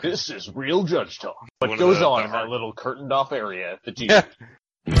This is real judge talk. What goes on in that little curtained off area at the TV?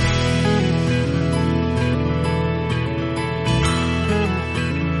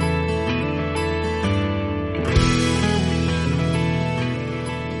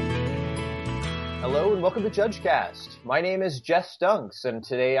 Hello and welcome to JudgeCast. My name is Jess Dunks, and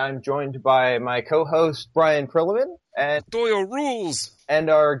today I'm joined by my co-host Brian Prilliman and Doyle Rules,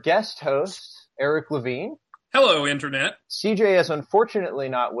 and our guest host Eric Levine. Hello, Internet. CJ is unfortunately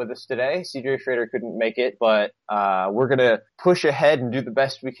not with us today. CJ Schrader couldn't make it, but we're going to push ahead and do the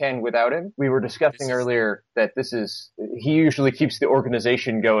best we can without him. We were discussing earlier that he usually keeps the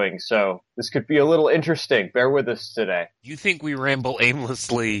organization going, so this could be a little interesting. Bear with us today. You think we ramble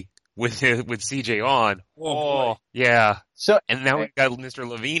aimlessly with CJ on? Oh, yeah. So, and now we've got Mr.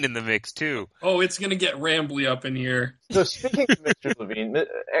 Levine in the mix, too. Oh, it's going to get rambly up in here. So speaking of Mr. Levine,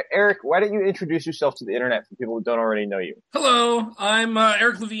 Eric, why don't you introduce yourself to the Internet for people who don't already know you? Hello, I'm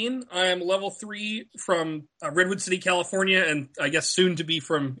Eric Levine. I am level 3 from Redwood City, California, and I guess soon to be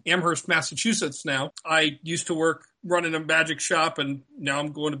from Amherst, Massachusetts now. I used to work running a magic shop, and now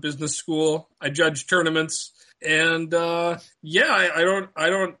I'm going to business school. I judge tournaments. And, I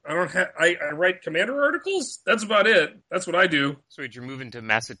write commander articles. That's about it. That's what I do. So you're moving to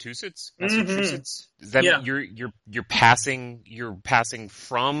Massachusetts? Mm-hmm. Does that mean you're passing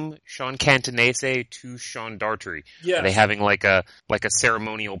from Sean Cantonese to Sean Dartry? Yes. Are they having like a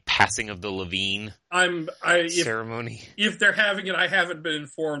ceremonial passing of the Levine ceremony? If they're having it, I haven't been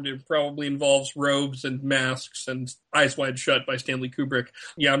informed. It probably involves robes and masks and Eyes Wide Shut by Stanley Kubrick.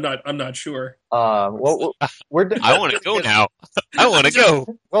 Yeah, I'm not sure. I want to go now. I want to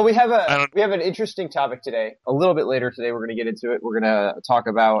go. Well, we have an interesting topic today. A little bit later today, we're going to get into it. We're going to talk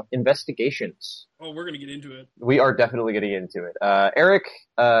about investigations. Oh, we're going to get into it. We are definitely going to get into it. Eric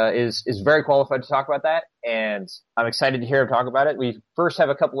is very qualified to talk about that, and I'm excited to hear him talk about it. We first have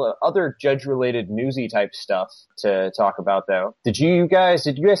a couple of other judge-related newsy type stuff to talk about, though. Did you guys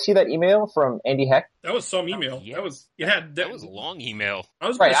see that email from Andy Heck? That was some email. Yeah. That was a long email. I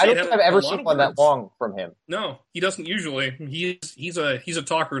don't think I've ever seen one that long from him. No, he doesn't usually. He's a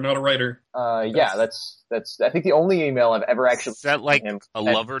talker, not a writer. That's I think the only email I've ever actually. Is that like a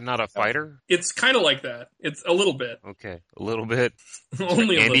lover, not a fighter? It's kind of like that. It's a little bit. Okay, a little bit.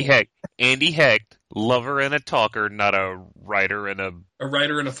 Only Andy Hecht, lover and a talker, not a writer and a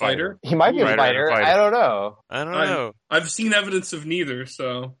writer and a fighter. He might be a fighter. I don't know. I've seen evidence of neither,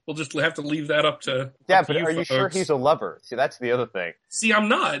 so we'll just have to leave that up to. Yeah, but are you sure he's a lover? See, that's the other thing. See, I'm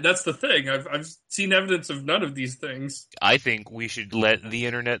not. That's the thing. I've seen evidence of none of these things. I think we should let the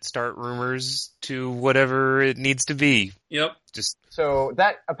internet start rumors to whatever it needs to be. Yep. So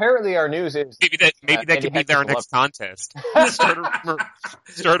that apparently our news is maybe that could be our next contest. Start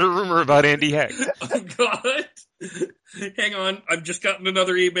a rumor about Andy Heck. Oh God. Hang on, I've just gotten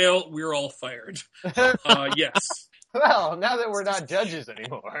another email. We're all fired. Yes. Well, now that we're not judges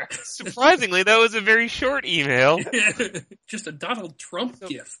anymore. Surprisingly, that was a very short email. Just a Donald Trump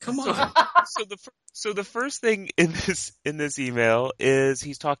gif. Come on. So the first thing in this email is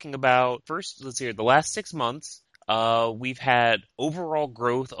he's talking about the last 6 months. We've had overall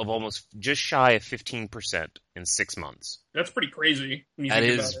growth of almost just shy of 15% in 6 months. That's pretty crazy when you think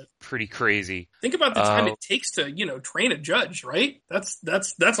about it. That is pretty crazy. Think about the time it takes to, train a judge, right? That's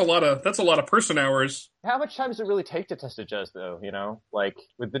a lot of person hours. How much time does it really take to test a judge, though? Like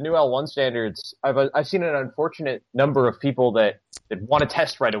with the new L1 standards, I've seen an unfortunate number of people that want to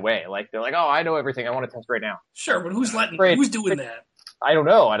test right away. Like they're like, oh, I know everything. I want to test right now. Sure, but who's doing that? I don't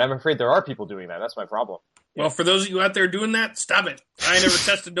know, and I'm afraid there are people doing that. That's my problem. Well, for those of you out there doing that, stop it. I never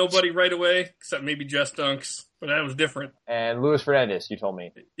tested nobody right away, except maybe Jess Dunks, but that was different. And Luis Fernandez, you told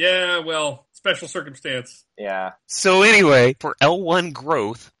me. Yeah, well, special circumstance. Yeah. So anyway, for L1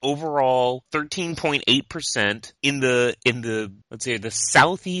 growth, overall 13.8%. In the let's say the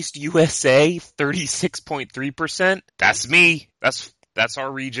Southeast USA, 36.3%. That's me. That's our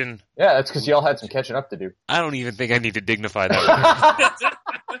region. Yeah, that's because y'all had some catching up to do. I don't even think I need to dignify that.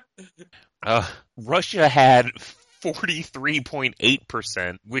 Russia had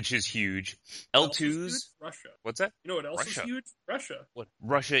 43.8%, which is huge. L2s. Russia. What's that? You know what else is huge? Russia. What?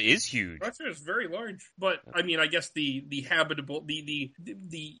 Russia is huge. Russia is very large, but I mean, I guess the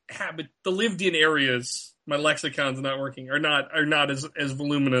lived in areas. My lexicon's not working. Are not as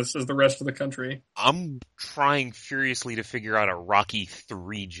voluminous as the rest of the country. I'm trying furiously to figure out a Rocky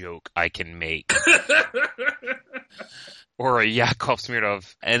 3 joke I can make. Or a Yakov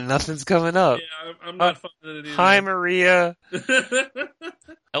Smirnov, and nothing's coming up. Yeah, I'm not finding it either. Hi, Maria.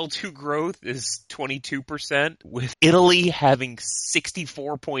 L2 growth is 22%, with Italy having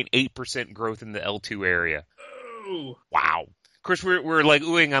 64.8% growth in the L2 area. Oh. Wow. Of course, we're like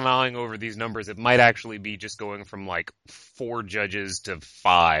oohing and ahhing over these numbers. It might actually be just going from like 4 judges to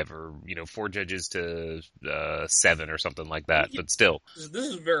 5, or 4 judges to 7 or something like that. But still, this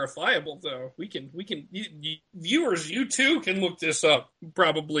is verifiable, though. We can viewers, you too can look this up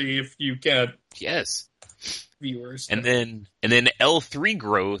probably if you can. Yes. Viewers. And then L3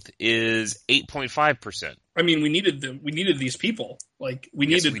 growth is 8.5%. I mean, we needed these people. Like we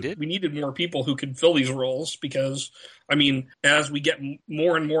needed more people who could fill these roles because, I mean, as we get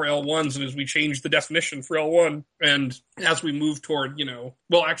more and more L1s and as we change the definition for L1 and as we move toward,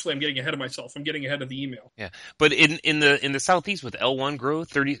 well, actually I'm getting ahead of myself. I'm getting ahead of the email. Yeah. But in the Southeast with L1 growth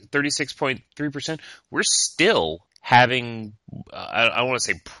 36.3%, we're still having, I don't want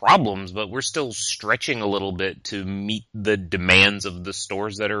to say problems, but we're still stretching a little bit to meet the demands of the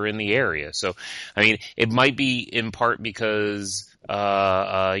stores that are in the area. So, I mean, it might be in part because,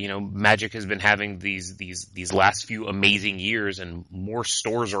 Magic has been having these last few amazing years and more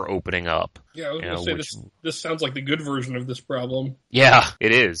stores are opening up. Yeah, I was going to say, this sounds like the good version of this problem. Yeah,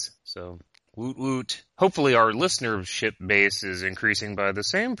 it is. So, woot woot. Hopefully our listenership base is increasing by the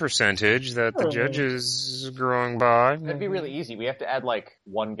same percentage that the judges is growing by. That'd be really easy. We have to add like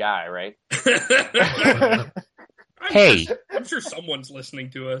one guy, right? I'm sure someone's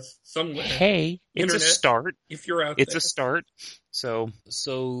listening to us somewhere. Hey, it's Internet, a start. If you're out it's there. a start. So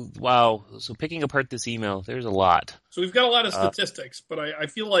wow. So picking apart this email, there's a lot. So we've got a lot of statistics, but I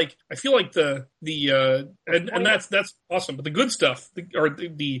feel like the and that's awesome. But the good stuff,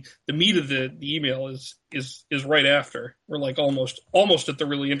 the meat of the email is right after. We're like almost at the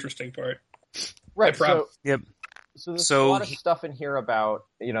really interesting part. Right. So there's a lot of stuff in here about,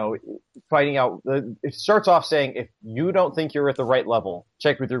 finding out. It starts off saying, if you don't think you're at the right level,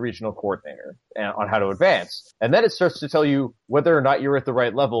 check with your regional coordinator on how to advance. And then it starts to tell you whether or not you're at the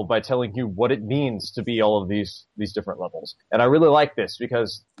right level by telling you what it means to be all of these different levels. And I really like this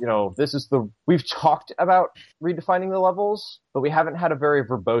because, we've talked about redefining the levels, but we haven't had a very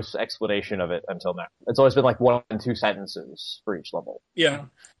verbose explanation of it until now. It's always been like 1 and 2 sentences for each level. Yeah.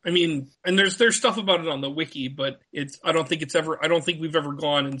 I mean, and there's stuff about it on the wiki, but I don't think we've ever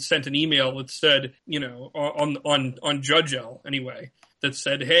gone and sent an email that said, on Judge L anyway, that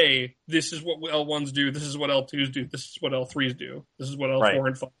said, hey, this is what L1s do, this is what L2s do, this is what L3s do, this is what L4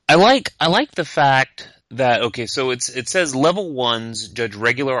 and 5. I like the fact that, okay, so it says level 1s judge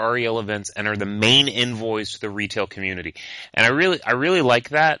regular REL events and are the main invoice to the retail community. And I really like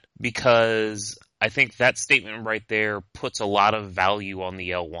that because I think that statement right there puts a lot of value on the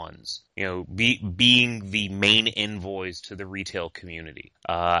L1s. Being the main invoice to the retail community,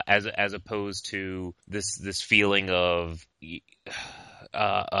 as opposed to this feeling of,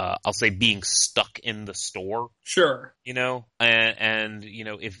 I'll say being stuck in the store. Sure. And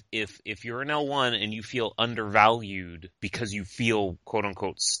if you're an L1 and you feel undervalued because you feel quote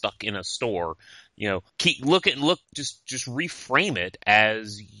unquote stuck in a store, just reframe it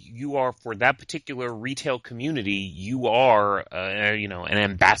as you are, for that particular retail community, you are, an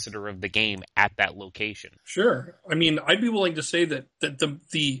ambassador of the game at that location. Sure. I mean, I'd be willing to say that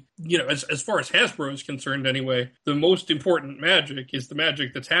the as far as Hasbro is concerned anyway, the most important Magic is the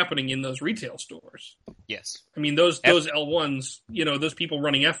Magic that's happening in those retail stores. Yes. I mean, those L1s, those people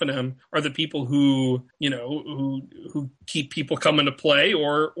running F&M are the people who keep people coming to play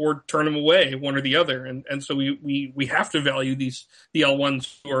or turn them away, one or the other. And so we have to value the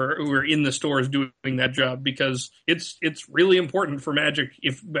L1s who are in the stores doing that job, because it's really important for Magic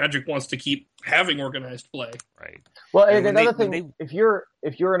if Magic wants to keep having organized play. Right. Well, and another thing, if you're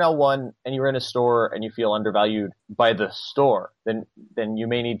an L1 and you're in a store and you feel undervalued by the store, then you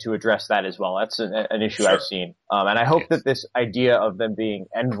may need to address that as well. That's an issue I've seen. And I hope that this idea of them being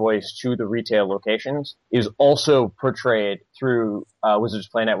envoys to the retail locations is also portrayed through Wizards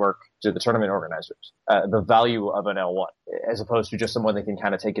Play Network to the tournament organizers. The value of an L1, as opposed to just someone they can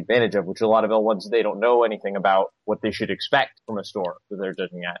kind of take advantage of, which a lot of L1s, they don't know anything about what they should expect from a store that they're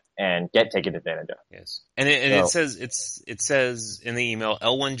judging at and get taken advantage of. Yes. And it says in the email,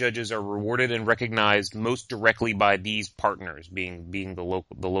 L1 judges are rewarded and recognized most directly by these partners, being the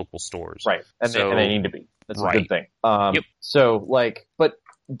local stores. Right. And they need to be. That's a good thing. Yep. So but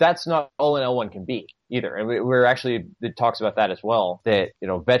that's not all an L1 can be either. And we're actually, it talks about that as well, that,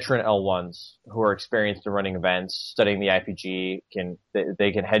 veteran L1s who are experienced in running events, studying the IPG,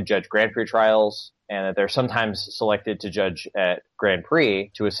 they can head judge Grand Prix trials, and that they're sometimes selected to judge at Grand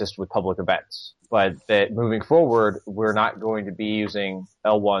Prix to assist with public events. But that moving forward, we're not going to be using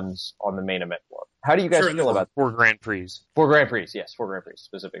L1s on the main event floor. How do you guys feel about for Grand Prix? For Grand Prix, yes, for Grand Prix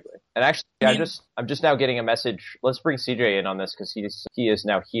specifically. And actually, I'm just now getting a message. Let's bring CJ in on this because he is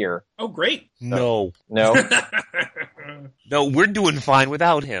now here. Oh, great! No. No, we're doing fine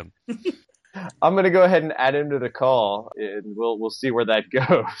without him. I'm going to go ahead and add him to the call, and we'll see where that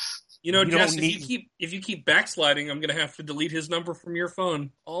goes. You know, You Jess, don't if you keep backsliding, I'm going to have to delete his number from your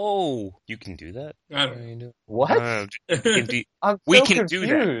phone. Oh, you can do that? I don't know. What? I'm We so can do that.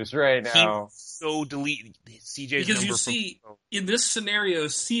 confused right now. So delete CJ's Because number you from see, phone. in this scenario,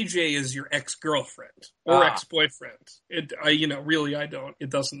 CJ is your ex-girlfriend or ex-boyfriend. Really, I don't. It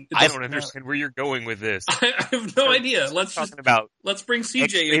doesn't. I don't understand where you're going with this. I have no idea. Let's bring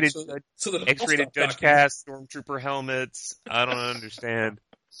CJ in so that X-rated Judge Cast, Stormtrooper helmets. I don't understand.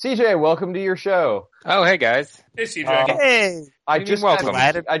 CJ, welcome to your show. Oh, hey guys. Hey, CJ. Hey, I you just mean got,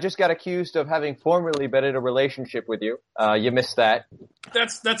 welcome? I just got accused of having formerly been in a relationship with you. You missed that.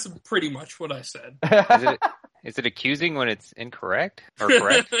 That's pretty much what I said. Is it accusing when it's incorrect or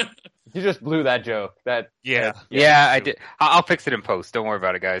correct? You just blew that joke. yeah. Yeah, I did. I'll fix it in post. Don't worry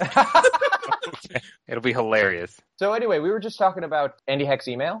about it, guys. Okay. It'll be hilarious. So anyway, we were just talking about Andy Heck's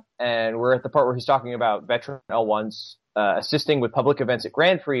email, and we're at the part where he's talking about veteran L1s assisting with public events at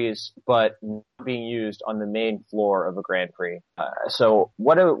Grand Prix, but not being used on the main floor of a Grand Prix. So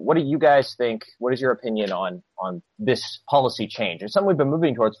what do you guys think? What is your opinion on this policy change? It's something we've been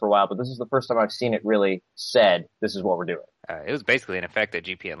moving towards for a while, but this is the first time I've seen it really said, this is what we're doing. It was basically in effect at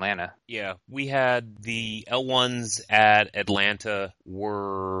GP Atlanta. Yeah, we had the L1s at Atlanta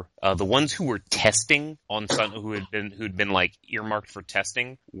were the ones who were testing on Sun, who'd been like earmarked for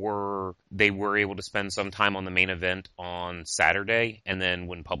testing. They were able to spend some time on the main event on Saturday, and then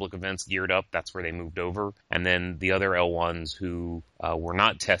when public events geared up, that's where they moved over. And then the other L1s who were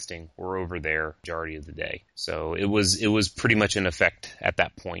not testing were over there majority of the day. So it was pretty much in effect at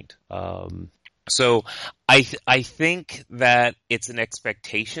that point. So I think that it's an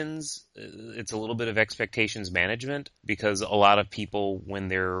expectations. It's a little bit of expectations management, because a lot of people, when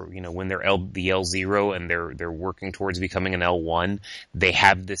they're the L0 and they're working towards becoming an L1, they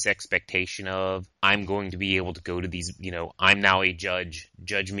have this expectation of, I'm going to be able to go to these, I'm now a judge.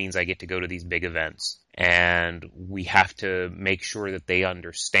 Judge means I get to go to these big events. And we have to make sure that they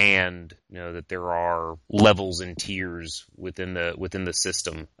understand, that there are levels and tiers within the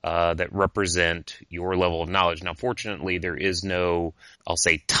system that represent your level of knowledge. Now, fortunately, there is no, I'll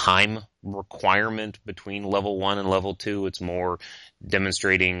say, time requirement between level 1 and level 2. It's more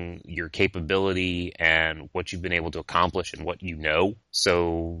demonstrating your capability and what you've been able to accomplish and what you know.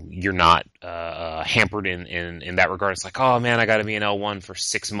 So you're not hampered in that regard. It's like, oh man, I got to be an L1 for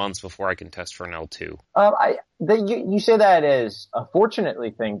 6 months before I can test for an L2. You say that as a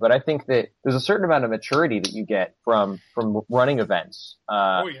fortunately thing, but I think that there's a certain amount of maturity that you get from running events.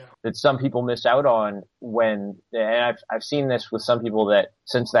 That some people miss out on and I've seen this with some people that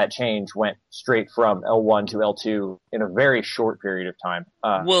since that change went straight from L1 to L2 in a very short period of time.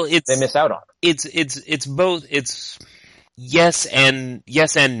 They miss out on it. It's both. It's yes and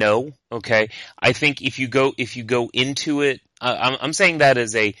no. Okay. I think if you go into it, I'm saying that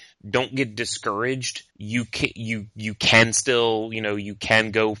as a, don't get discouraged. You can still, you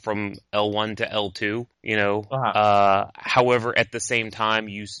can go from L1 to L2, however, at the same time,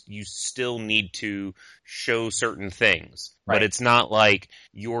 you still need to show certain things, right. But it's not like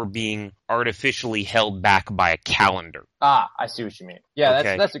you're being artificially held back by a calendar. I see what you mean. Yeah,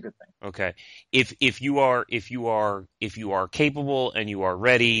 okay. That's a good thing. Okay. If you are capable and you are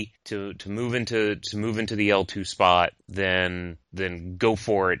ready to move into the L2 spot, then go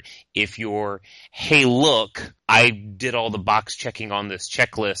for it. If you're, hey, look, I did all the box checking on this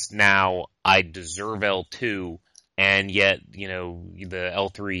checklist, now I deserve L2, and yet, the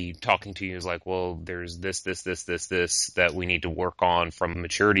L3 talking to you is like, well, there's this that we need to work on from a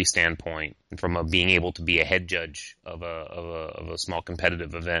maturity standpoint, and from being able to be a head judge of a small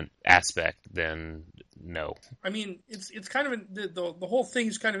competitive event aspect, then no. I mean, it's kind of the whole thing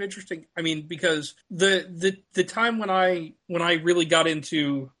is kind of interesting. I mean, because the time when I really got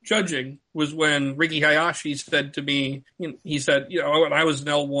into judging was when Ricky Hayashi said to me, he said, when I was an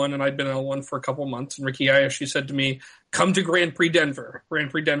L1 and I'd been an L1 for a couple months, and Ricky Hayashi said to me, come to Grand Prix Denver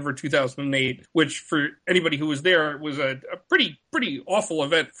 2008, which for anybody who was there was a pretty awful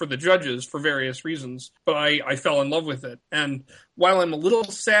event for the judges for various reasons, but I fell in love with it. And while I'm a little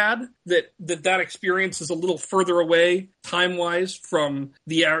sad that experience is a little further away time-wise from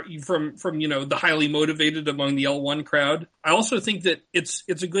the highly motivated among the L1 crowd, I also think that it's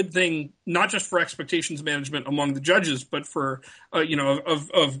a good thing, not just for expectations management among the judges, but for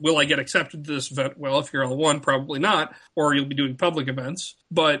will I get accepted to this event? Well, if you're L1, probably not, or you'll be doing public events.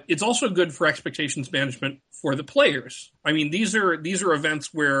 But it's also good for expectations management for the players. I mean, these are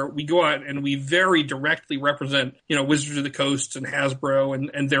events where we go out and we very directly represent, Wizards of the Coast and Hasbro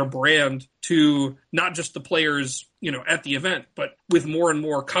and their brand to not just the players, at the event, but with more and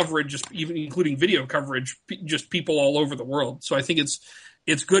more coverage, just even including video coverage, just people all over the world. So I think it's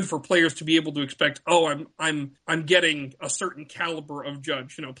good for players to be able to expect, I'm getting a certain caliber of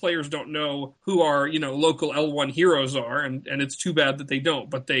judge. Players don't know who our, local L1 heroes are, and it's too bad that they don't,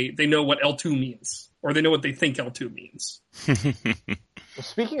 but they know what L2 means, or they know what they think L2 means. Well,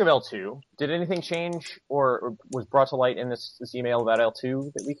 speaking of L2, did anything change or was brought to light in this email about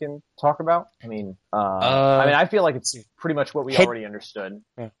L2 that we can talk about? I feel like it's pretty much what we already understood.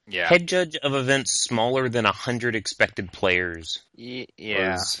 Yeah. Head judge of events smaller than 100 expected players.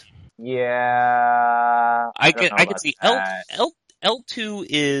 Yeah. I can see L2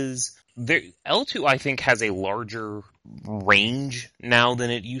 is there. L2 I think has a larger range now than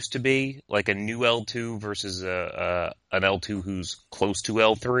it used to be, like a new L2 versus an L2 who's close to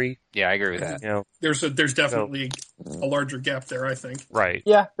L3. Yeah, I agree with that. There's definitely a larger gap there, I think. Right.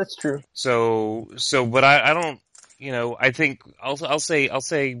 Yeah, that's true. So, but I don't. I think I'll say.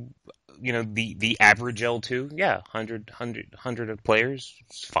 The average L2, 100 of players,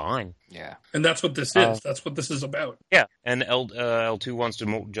 it's fine. Yeah. And that's what this is. That's what this is about. Yeah, and L2 wants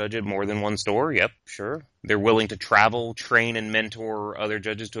to judge at more than one store. Yep, sure. They're willing to travel, train, and mentor other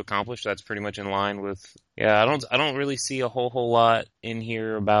judges to accomplish. That's pretty much in line with. Yeah, I don't really see a whole lot in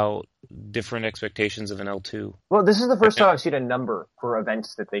here about different expectations of an L2. Well, this is the first time I've seen a number for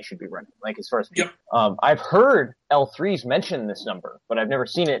events that they should be running. Like as far as Yep. I've heard L3s mention this number, but I've never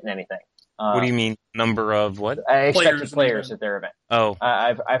seen it in anything. What do you mean? Number of what? Expected players at their event. Oh.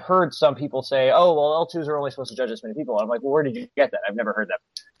 I've heard some people say, "Oh, well, L2s are only supposed to judge this many people." I'm like, "Well, where did you get that? I've never heard that."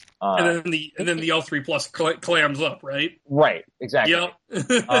 And then the L3 plus clams up, right? Right, exactly. Yep.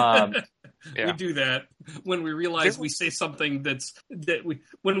 Yeah. We do that when we realize we say something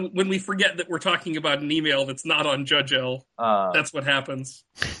when we forget that we're talking about an email that's not on Judge L. That's what happens.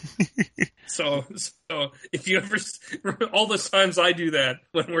 So if you ever, all the times I do that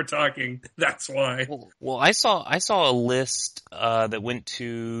when we're talking, that's why. Well, I saw a list that went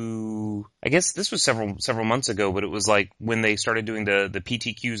to, I guess this was several months ago, but it was like when they started doing the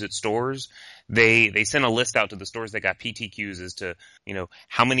PTQs at stores. They sent a list out to the stores that got PTQs as to,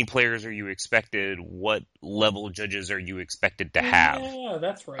 how many players are you expected? What level judges are you expected to have? Yeah,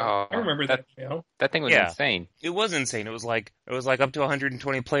 that's right. Oh, I remember that. That thing was insane. It was insane. It was like up to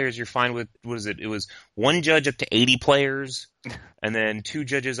 120 players. You're fine with, what is it? It was one judge up to 80 players, and then two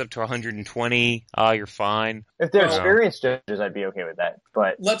judges up to 120. You're fine. If they're experienced judges, I'd be okay with that.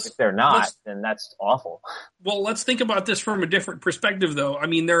 But if they're not, then that's awful. Well, let's think about this from a different perspective, though. I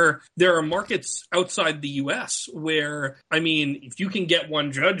mean, there are markets outside the U.S. where, if you can get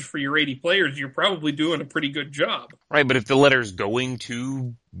one judge for your 80 players, you're probably doing a pretty good job. Right, but if the letter's going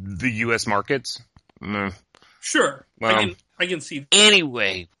to the U.S. markets, sure, well, I can see that.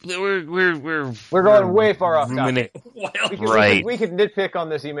 Anyway, we're going way far off topic. Right. We could nitpick on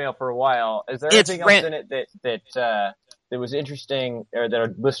this email for a while. Is there anything else in it that was interesting or that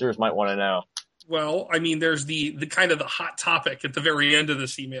our listeners might want to know? Well, there's the kind of the hot topic at the very end of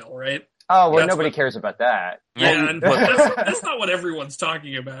this email, right? Oh, well, nobody cares about that. Yeah, and that's not what everyone's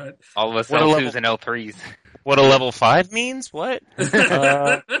talking about. All of us L2s and L3s. What a level 5 means? What?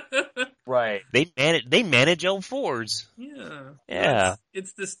 Right. They manage L4s. Yeah.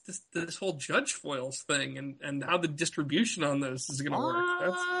 It's this whole judge foils thing and how the distribution on those is going to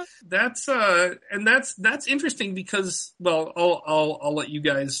work. That's interesting because, well, I'll let you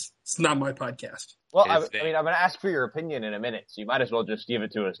guys. It's not my podcast. Well, I'm going to ask for your opinion in a minute, so you might as well just give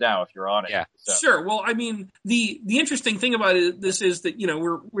it to us now if you're on it. Yeah. So. Sure. Well, the interesting thing about this is that,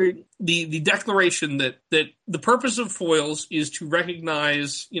 we're the declaration that the purpose of foils is to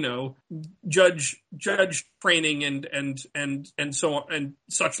recognize, judge training and so on and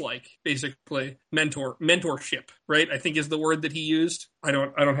such like, basically mentorship, right? I think is the word that he used. I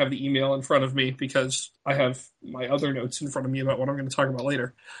don't have the email in front of me because I have my other notes in front of me about what I'm going to talk about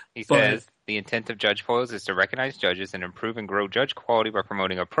later. He says the intent of Judge Foils is to recognize judges and improve and grow judge quality by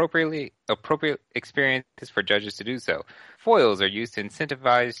promoting appropriate experiences for judges to do so. Foils are used to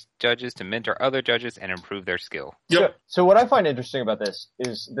incentivize judges to mentor other judges and improve their skill. Yep. So what I find interesting about this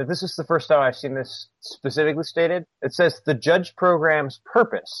is that this is the first time I've seen this specifically stated. It says the judge program's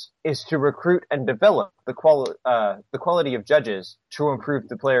purpose is to recruit and develop the quality of judges to improve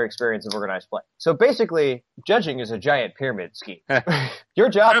the player experience of organized play. So basically, judging is a giant pyramid scheme. Your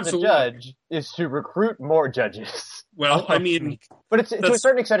job as a judge is to recruit more judges. Well, but to a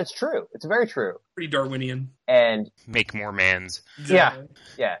certain extent, it's true. It's very true. Pretty Darwinian. And make more mans. Yeah.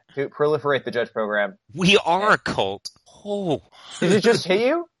 To proliferate the judge program. We are a cult. Oh. Did it just hit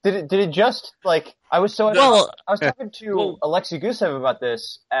you? Did it just, like, I was talking to Alexei Gusev about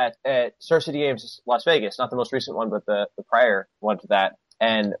this at Star City Games Las Vegas, not the most recent one, but the prior one to that.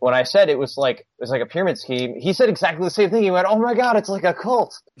 And when I said it was like a pyramid scheme, he said exactly the same thing. He went, "Oh my God, it's like a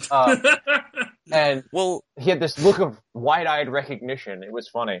cult." And he had this look of wide-eyed recognition. It was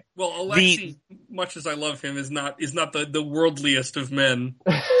funny. Well, Alexei, much as I love him, is not the worldliest of men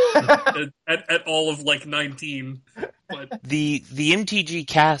at all of like 19. But the MTG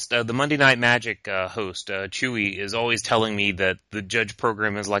cast, the Monday Night Magic host, Chewy, is always telling me that the judge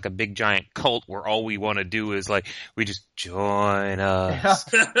program is like a big giant cult where all we want to do is like, we just join us,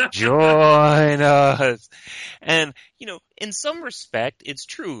 join us. And, you know, in some respect, it's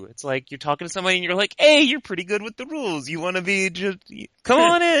true. It's like you're talking to somebody and you're like, hey, you're pretty good with the rules. You want to be come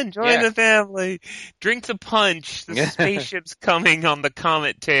on in, join the family, drink the punch. The spaceship's coming on the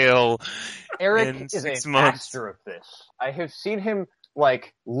comet tail. Eric is a master of this. I have seen him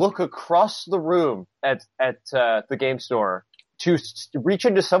like look across the room at the game store to reach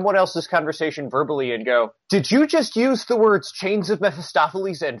into someone else's conversation verbally and go, "Did you just use the words Chains of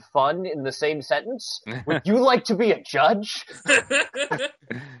Mephistopheles and fun in the same sentence? Would you like to be a judge?"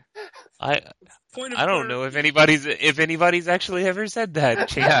 I don't know if anybody's actually ever said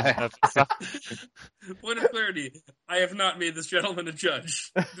that. Point of clarity: I have not made this gentleman a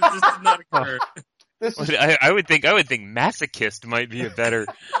judge. This did not occur. I would think masochist might be a better.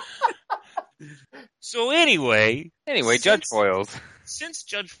 So anyway, Judge Foils. Since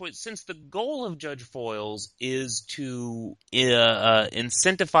the goal of Judge Foils is to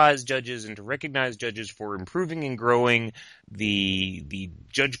incentivize judges and to recognize judges for improving and growing the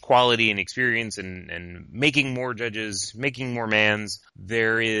judge quality and experience and making more judges, making more mans,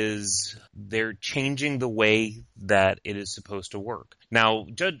 they're changing the way that it is supposed to work. Now,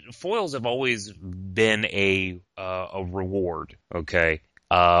 Judge Foils have always been a reward, okay?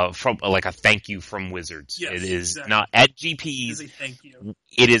 From like a thank you from Wizards. Yes, it is exactly. not at GPs. It is a thank you.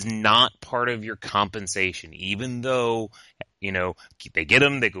 It is not part of your compensation, even though, you know, they get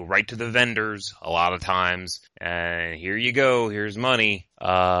them, they go right to the vendors a lot of times, and here you go, here's money.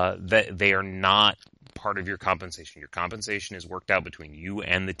 That they are not part of your compensation. Your compensation is worked out between you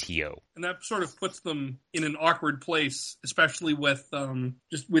and the TO. And that sort of puts them in an awkward place, especially with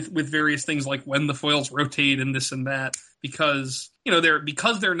just with various things like when the foils rotate and this and that, because you know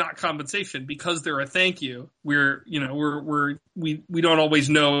they're not compensation, because they're a thank you. We don't always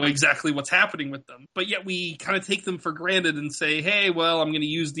know exactly what's happening with them, but yet we kind of take them for granted and say, hey, well, I'm going to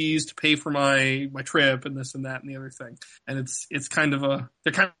use these to pay for my trip and this and that and the other thing. And it's kind of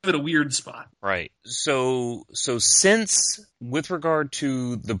they're kind of at a weird spot. Right. So since with regard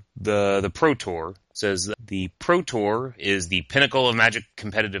to the Pro Tour, says the Pro Tour is the pinnacle of Magic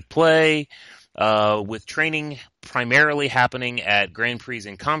competitive play, with training primarily happening at Grand Prix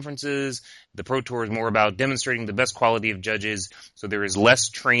and conferences. The Pro Tour is more about demonstrating the best quality of judges, so there is less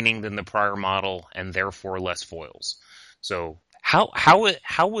training than the prior model, and therefore less foils. So how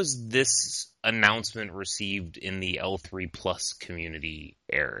was this announcement received in the L3 Plus community,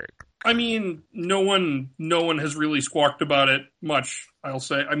 Eric? I mean, no one has really squawked about it much, I'll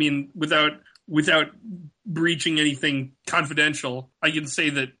say. I mean, without breaching anything confidential, I can say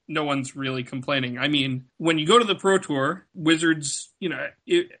that no one's really complaining. I mean, when you go to the Pro Tour, Wizards, you know,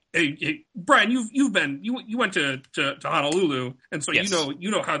 Brian, you went to Honolulu, and so yes.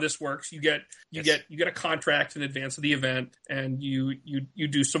 you know how this works. You get a contract in advance of the event, and you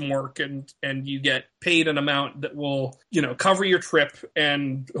do some work, and you get paid an amount that will, you know, cover your trip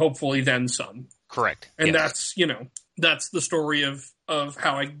and hopefully then some. Correct. And yes. that's the story of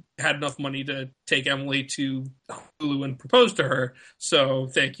how I had enough money to take Emily to Hulu and propose to her. So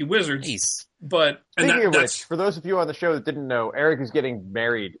thank you, Wizards. Nice. But speaking of which, for those of you on the show that didn't know, Eric is getting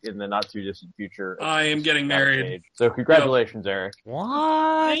married in the not too distant future. I am getting married. So congratulations, Eric.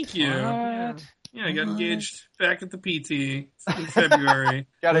 What? Thank you. What? Yeah, I got engaged back at the PT in February.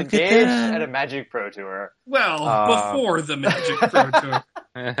 Got engaged at a Magic Pro Tour. Well, before the Magic Pro Tour.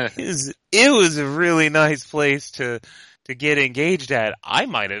 It was a really nice place to get engaged at. I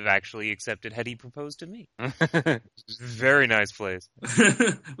might have actually accepted had he proposed to me. Very nice place.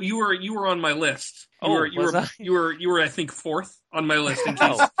 You were on my list. You were I think fourth on my list in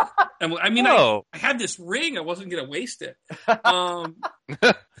case. And I mean, I had this ring. I wasn't going to waste it. I'm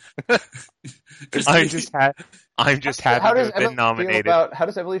just happy to have been nominated. How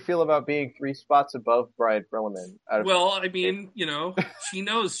does Emily feel about being 3 spots above Brian Brilleman? Well, I mean, you know, she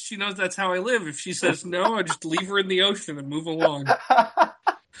knows that's how I live. If she says no, I just leave her in the ocean and move along.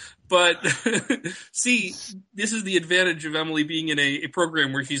 But see, this is the advantage of Emily being in a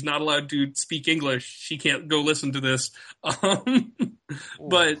program where she's not allowed to speak English. She can't go listen to this.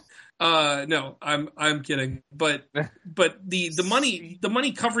 But no, I'm kidding. But the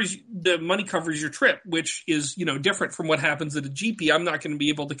money covers your trip, which is, different from what happens at a GP. I'm not going to be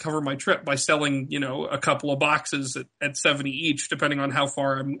able to cover my trip by selling, a couple of boxes at 70 each, depending on how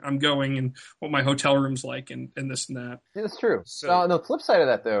far I'm going and what my hotel room's like and this and that. It's true. So- Now, on the flip side of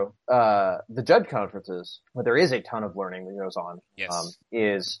that, though, the judge conferences, where there is a ton of learning that goes on, Yes.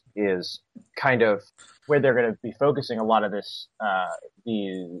 is kind of where they're going to be focusing a lot of this,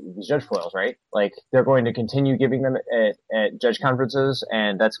 these judge foils, right? Like, they're going to continue giving them at judge conferences,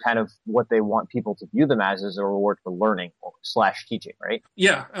 and that's kind of what they want people to view them as a reward for learning / teaching, right?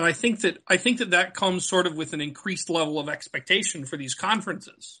 Yeah, and I think that comes sort of with an increased level of expectation for these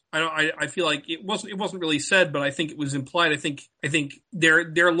conferences. I feel like it wasn't really said, but I think it was implied. I think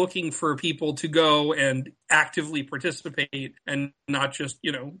they're looking for people to go and actively participate and not just,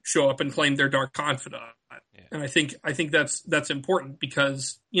 show up and claim they're dark confidant. Yeah. And I think that's important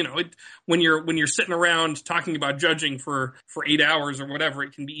because, when you're sitting around talking about judging for 8 hours or whatever,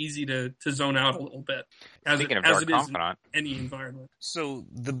 it can be easy to zone out a little bit. Speaking of dark confidant, in any environment. So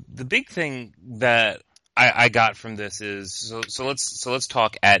the big thing that I got from this is so let's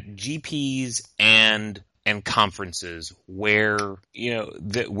talk at GPs and conferences where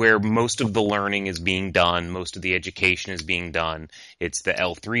where most of the learning is being done, most of the education is being done. It's the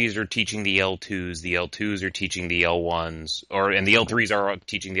L3s are teaching the L2s, the L2s are teaching the L1s, and the L3s are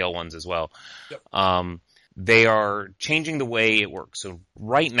teaching the L1s as well. Yep. They are changing the way it works. So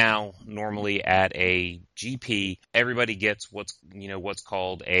right now, normally at a GP, everybody gets what's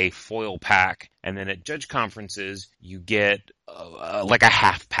called a foil pack, and then at judge conferences, you get like a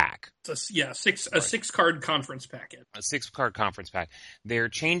half pack. A 6-card conference packet. A 6-card conference pack. They're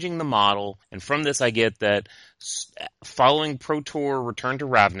changing the model, and from this, I get that following Pro Tour Return to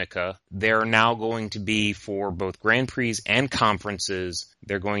Ravnica, they're now going to be for both Grand Prix and conferences.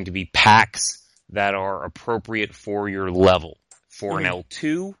 They're going to be packs that are appropriate for your level. For an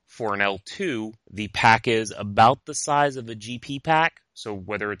L2, the pack is about the size of a GP pack. So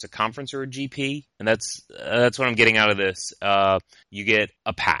whether it's a conference or a GP, and that's what I'm getting out of this. You get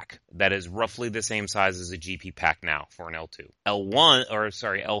a pack that is roughly the same size as a GP pack now for an L2.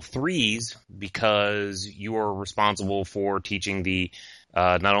 L3s, because you are responsible for teaching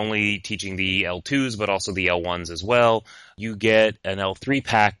not only teaching the L2s, but also the L1s as well. You get an L3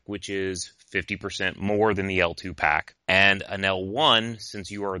 pack, which is 50% more than the L2 pack. And an L1,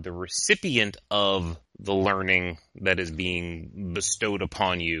 since you are the recipient of the learning that is being bestowed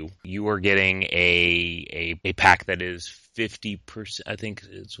upon you, you are getting a pack that is 50%, I think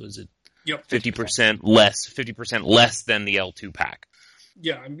was it? Yep. 50% less than the L2 pack.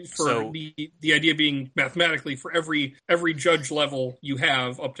 Yeah, the idea being mathematically for every judge level you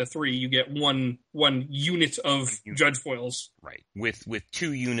have up to 3, you get one unit of judge foils. Right. With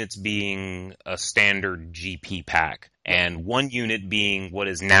 2 units being a standard GP pack and 1 unit being what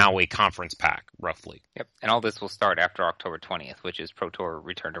is now a conference pack, roughly. Yep. And all this will start after October 20th, which is Pro Tour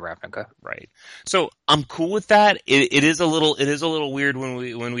Return to Ravnica. Right. So I'm cool with that. It is a little weird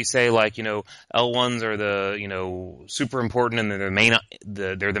when we say, like, L1s are the, super important and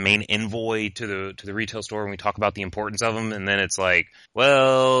they're the main envoy to the retail store, and we talk about the importance of them, and then it's like,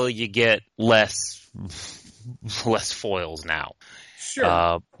 well, you get less foils now.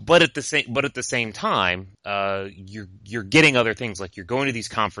 Sure. But at the same time, you're getting other things. Like, you're going to these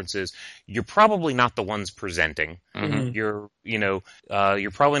conferences. You're probably not the ones presenting. Mm-hmm. You're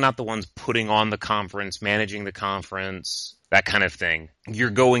probably not the ones putting on the conference, managing the conference, that kind of thing. You're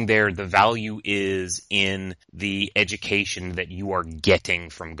going there. The value is in the education that you are getting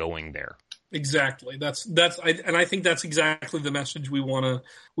from going there. Exactly. I think that's exactly the message we want to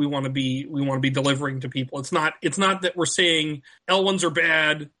be delivering to people. It's not that we're saying L1s are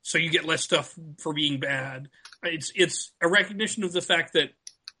bad, so you get less stuff for being bad. It's a recognition of the fact that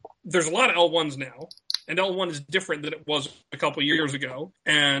there's a lot of L1s now, and L1 is different than it was a couple of years ago.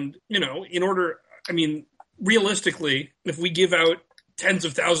 And, realistically, if we give out tens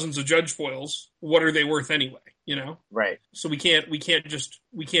of thousands of judge foils, what are they worth anyway? Right. So we can't just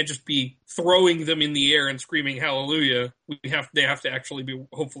be throwing them in the air and screaming hallelujah. They have to actually be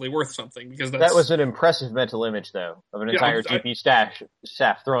hopefully worth something, because that was an impressive mental image, though, of an entire GP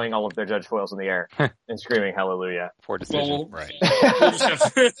staff throwing all of their judge foils in the air and screaming hallelujah. For decision. Right. We'll just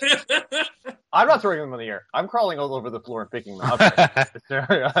have to... I'm not throwing them in the air. I'm crawling all over the floor and picking them up.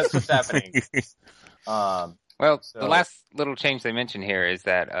 That's what's happening. Well, So- the last little change they mentioned here is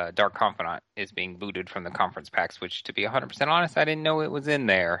that Dark Confidant is being booted from the conference packs, which, to be 100% honest, I didn't know it was in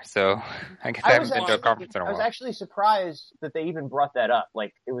there. So I guess I haven't been to a conference in a I was while. actually surprised that they even brought that up.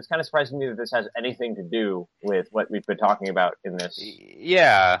 Like, it was kind of surprising to me that this has anything to do with what we've been talking about in this.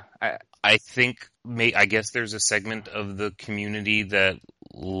 Yeah. I think, I guess there's a segment of the community that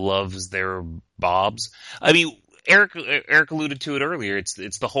loves their Bobs. I mean, Eric alluded to it earlier.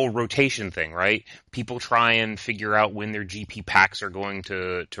 It's the whole rotation thing, right? People try and figure out when their GP packs are going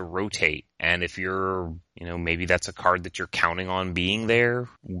to rotate, and if you're, maybe that's a card that you're counting on being there,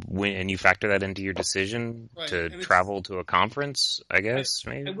 and you factor that into your decision to travel to a conference. I guess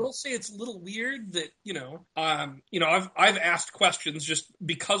maybe. I will say it's a little weird that I've asked questions just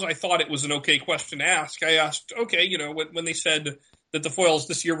because I thought it was an okay question to ask. I asked, when they said that the foils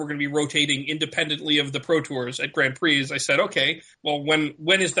this year were going to be rotating independently of the Pro Tours at Grand Prix, I said, okay, well,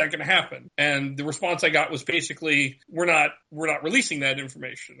 when is that going to happen? And the response I got was basically, we're not releasing that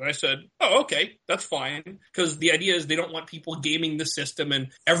information. And I said, oh, okay, that's fine. Because the idea is they don't want people gaming the system and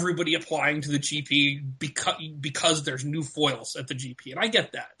everybody applying to the GP because there's new foils at the GP. And I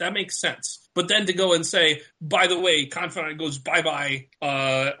get that. That makes sense. But then to go and say, by the way, Confidant goes bye-bye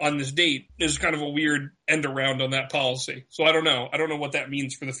on this date is kind of a weird end around on that policy. So I don't know. I don't know what that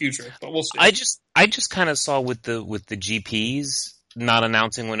means for the future, but we'll see. I just kind of saw with the GPs not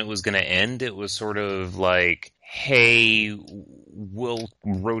announcing when it was going to end. It was sort of like, hey, we'll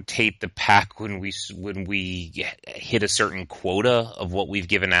rotate the pack when we hit a certain quota of what we've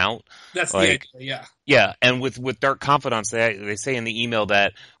given out. That's the idea, yeah. Yeah, and with Dark Confidants, they say in the email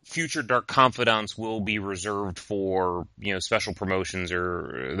that future Dark Confidants will be reserved for special promotions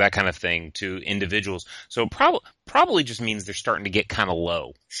or that kind of thing to individuals. So probably just means they're starting to get kind of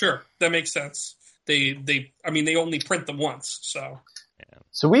low. Sure, that makes sense. They only print them once, so.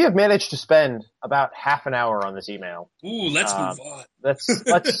 So we have managed to spend about half an hour on this email. Ooh, let's move on.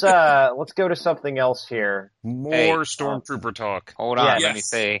 Let's go to something else here. More Stormtrooper talk. Hold on, Yes. Let me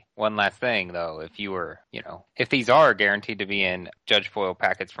say one last thing though. If you were, if these are guaranteed to be in Judge foil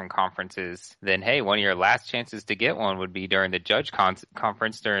packets from conferences, then hey, one of your last chances to get one would be during the Judge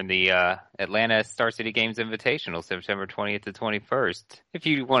conference during the Atlanta Star City Games Invitational, September 20th to 21st. If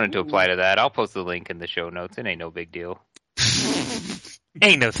you wanted to apply to that, I'll post the link in the show notes. It ain't no big deal.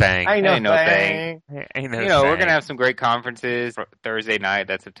 Ain't no thing. Ain't no thing. Ain't no thing. We're gonna have some great conferences Thursday night.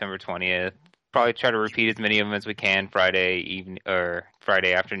 That's September 20th. Probably try to repeat as many of them as we can Friday evening or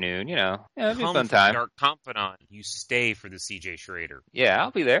Friday afternoon. It'll be a fun time. Dark Confidant, you stay for the CJ Schrader. Yeah,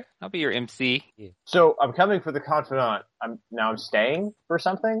 I'll be there. I'll be your MC. Yeah. So I'm coming for the Confidant. I'm staying for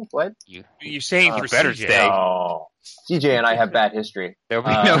something? What? You're staying for better CJ. stay. Oh. CJ and I have bad history. There'll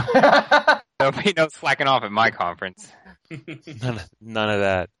be no slacking off at my conference. None of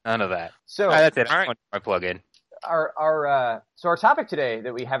that. None of that. So All right, that's it. All right. My plug in. our topic today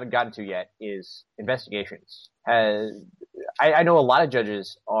that we haven't gotten to yet is investigations. I know a lot of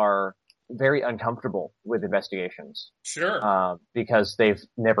judges are very uncomfortable with investigations. Sure. Because they've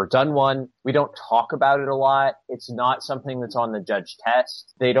never done one. We don't talk about it a lot. It's not something that's on the judge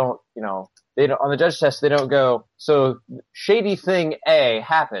test. They don't on the judge test, they don't go, so shady thing A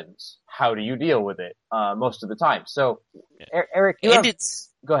happens. How do you deal with it? Most of the time. So, Eric, It's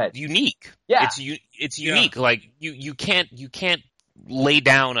go ahead. unique. Yeah. It's unique. Yeah. Like you can't lay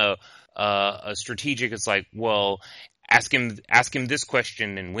down a strategic. It's like, well, ask him this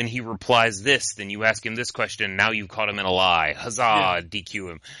question, and when he replies this, then you ask him this question. Now you caught him in a lie. Huzzah! Yeah.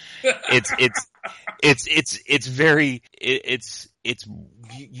 DQ him.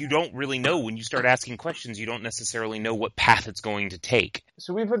 You don't really know when you start asking questions. You don't necessarily know what path it's going to take.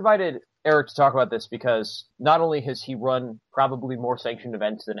 So we've invited Eric to talk about this because not only has he run probably more sanctioned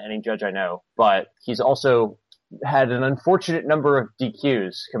events than any judge I know, but he's also had an unfortunate number of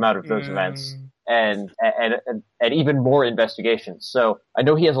DQs come out of those events. And even more investigations. So I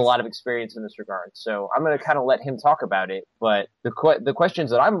know he has a lot of experience in this regard. So I'm going to kind of let him talk about it. But the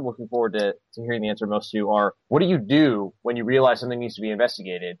questions that I'm looking forward to hearing the answer most to are, what do you do when you realize something needs to be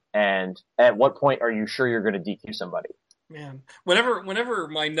investigated? And at what point are you sure you're going to DQ somebody? Man, whenever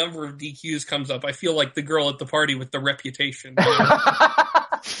my number of DQs comes up, I feel like the girl at the party with the reputation.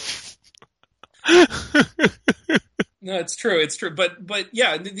 No, it's true. But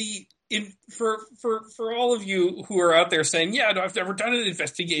yeah, for all of you who are out there saying, yeah, no, I've never done an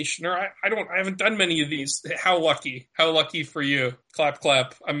investigation, or I haven't done many of these. How lucky for you. Clap,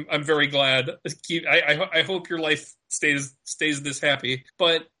 clap. I'm very glad. I hope your life stays this happy.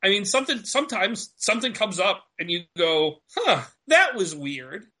 But I mean, sometimes something comes up and you go, huh, that was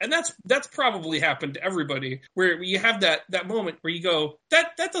weird. And that's probably happened to everybody, where you have that moment where you go,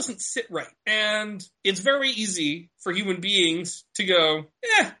 that doesn't sit right. And it's very easy for human beings to go,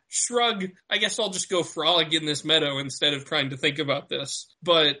 shrug, I guess I'll just go frolic in this meadow instead of trying to think about this.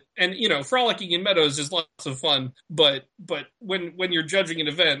 But, and frolicking in meadows is lots of fun, but when you're judging an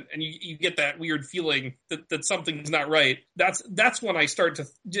event and you get that weird feeling that something's not right, that's when I start to,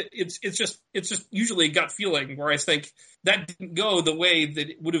 it's just usually a gut feeling where I think that didn't go the way that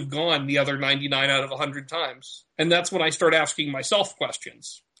it would have gone the other 99 out of 100 times. And that's when I start asking myself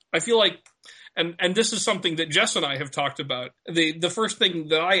questions. I feel like, and this is something that Jess and I have talked about. The first thing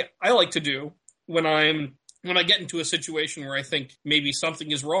that I like to do when I get into a situation where I think maybe something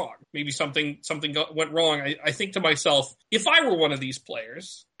is wrong, maybe something went wrong, I think to myself, if I were one of these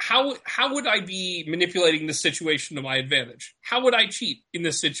players, how would I be manipulating this situation to my advantage? How would I cheat in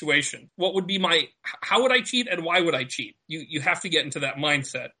this situation? How would I cheat and why would I cheat? You have to get into that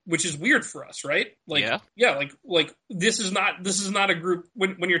mindset, which is weird for us, right? Like this is not a group,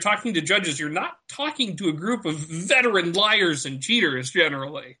 when you're talking to judges, you're not talking to a group of veteran liars and cheaters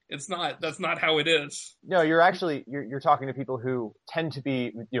generally. That's not how it is. No, you're talking to people who tend to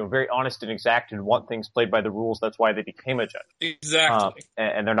be, very honest and exact and want things played by the rules. That's why they became a judge. Exactly.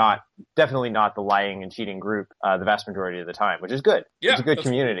 And they're definitely not the lying and cheating group the vast majority of the time, which is good. Yeah, it's a good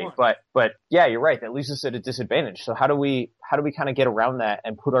community. But yeah, you're right. That leaves us at a disadvantage. So how do we kind of get around that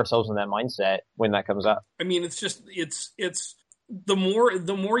and put ourselves in that mindset when that comes up? I mean, it's the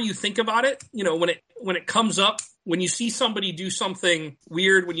more you think about it, when it comes up, when you see somebody do something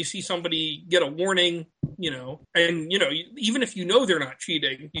weird, when you see somebody get a warning, even if they're not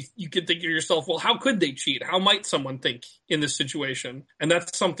cheating, you could think to yourself, well, how could they cheat? How might someone think in this situation? And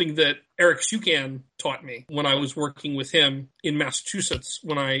that's something that Eric Shukan taught me when I was working with him in Massachusetts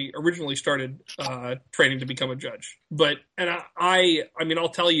when I originally started training to become a judge. I'll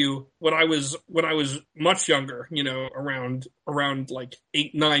tell you, when I was much younger, around like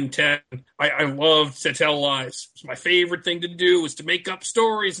 8, 9, 10, I loved to tell lies. It was my favorite thing to do, was to make up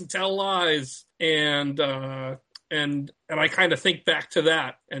stories and tell lies. And I kind of think back to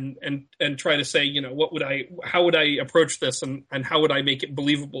that and try to say, how would I approach this and how would I make it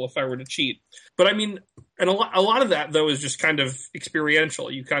believable if I were to cheat? But I mean, and a lot of that though is just kind of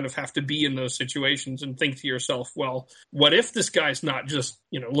experiential. You kind of have to be in those situations and think to yourself, well, what if this guy's not just,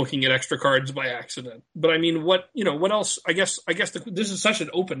 looking at extra cards by accident? But I mean, what else? I guess this is such an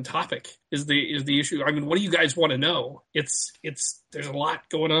open topic is the issue. I mean, what do you guys want to know? There's a lot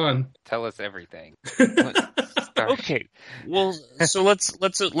going on. Tell us everything. Okay. Well, so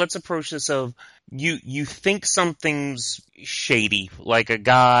let's approach this of you think something's shady, like a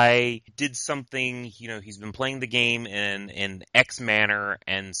guy did something, he's been playing the game in X manner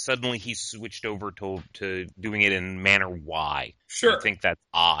and suddenly he switched over to doing it in manner Y. Sure. You think that's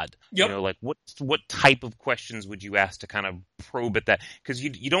odd. Yep. What type of questions would you ask to kind of probe at that? Because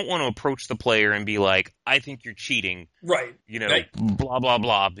you don't want to approach the player and be like, I think you're cheating. Right. Blah, blah,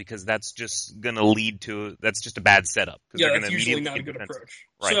 blah, because that's just going to lead to, that's just a bad setup. Yeah, that's usually not a good approach.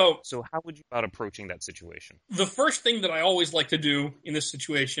 Right. So how would you go about approaching that situation? The first thing that I always like to do in this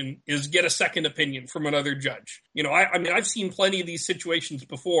situation is get a second opinion from another judge. I've seen plenty of these situations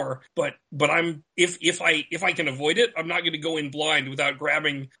before, but I'm if I can avoid it, I'm not going to go in blind without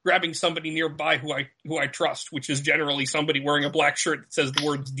grabbing somebody nearby who I trust, which is generally somebody wearing a black shirt that says the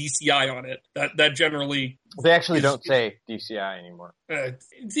words DCI on it. That generally. They actually don't say DCI anymore. The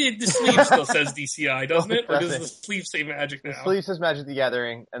sleeve still says DCI, doesn't it? Or does the sleeve say Magic now? The sleeve says Magic the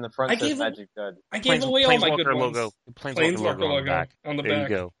Gathering, and the front says Magic Judge. I gave away all my good ones. Logo. Planeswalker logo on the back. On the there back.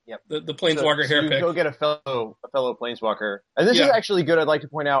 You go. Yep. The Planeswalker hair pick. Go get a fellow Planeswalker. And this is actually good. I'd like to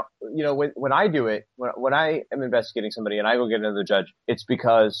point out, when I do it, when I am investigating somebody and I go get another judge, it's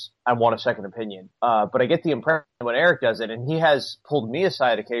because I want a second opinion. But I get the impression when Eric does it, and he has pulled me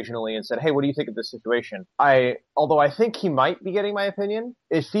aside occasionally and said, hey, what do you think of this situation? Although I think he might be getting my opinion,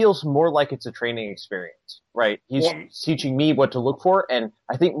 it feels more like it's a training experience, right? He's teaching me what to look for, and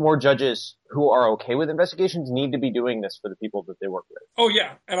I think more judges who are okay with investigations need to be doing this for the people that they work with. Oh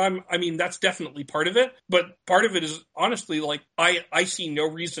yeah, and that's definitely part of it, but part of it is honestly like I see no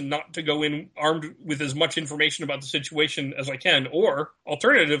reason not to go in armed with as much information about the situation as I can, or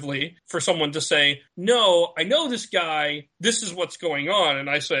alternatively for someone to say, no, I know this guy, this is what's going on, and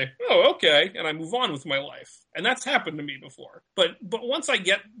I say, oh, okay, and I move on with my life. And that's happened to me before. But once I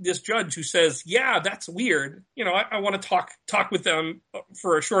get this judge who says, yeah, that's weird, I want to talk with them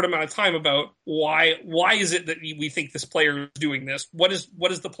for a short amount of time about why is it that we think this player is doing this? What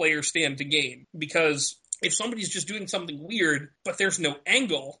does the player stand to gain? Because if somebody's just doing something weird, but there's no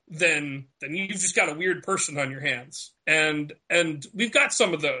angle, then you've just got a weird person on your hands. And we've got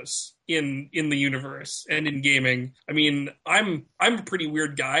some of those in the universe and in gaming. I mean, I'm a pretty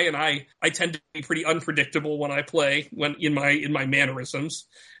weird guy, and I tend to be pretty unpredictable when I play, when in my mannerisms.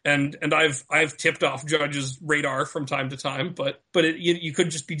 And I've tipped off judges' radar from time to time, but you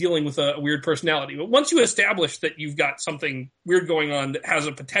could just be dealing with a weird personality. But once you establish that you've got something weird going on that has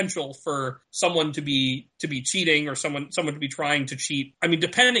a potential for someone to be cheating, or someone to be trying to cheat, I mean,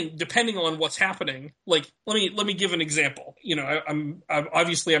 depending on what's happening. Like, let me give an example. You know, I'm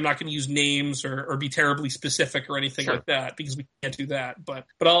obviously I'm not going to use names or be terribly specific or anything like that, because we can't do that. But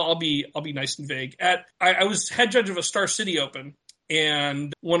I'll be nice and vague. I was head judge of a Star City Open.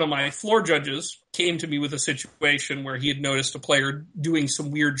 And one of my floor judges came to me with a situation where he had noticed a player doing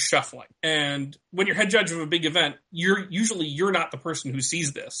some weird shuffling. And when you're head judge of a big event, you're not the person who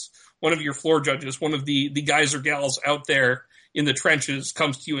sees this. One of your floor judges, one of the guys or gals out there in the trenches,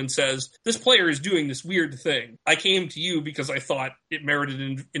 comes to you and says, "This player is doing this weird thing. I came to you because I thought it merited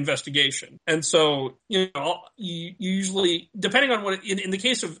an investigation." And so, you usually, depending on what, in the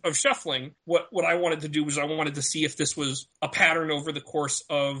case of shuffling, what I wanted to do was I wanted to see if this was a pattern over the course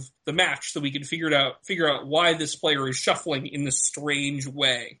of the match, so we could figure out why this player is shuffling in this strange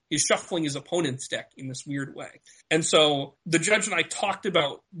way. He's shuffling his opponent's deck in this weird way. And so the judge and I talked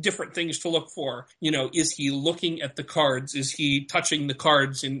about different things to look for. You know, is he looking at the cards? Is he touching the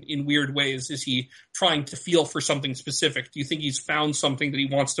cards in weird ways? Is he trying to feel for something specific? Do you think he's found something that he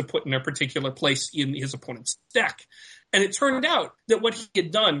wants to put in a particular place in his opponent's deck? And it turned out that what he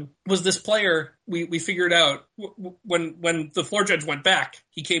had done was, this player, we figured out when the floor judge went back,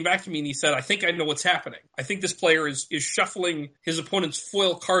 he came back to me and he said, "I think I know what's happening. I think this player is shuffling his opponent's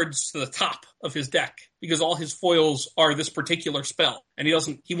foil cards to the top of his deck, because all his foils are this particular spell. And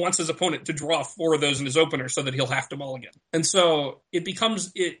he wants his opponent to draw 4 of those in his opener so that he'll have to mulligan." And so it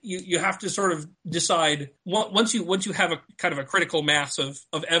becomes, you have to sort of decide, once you have a kind of a critical mass of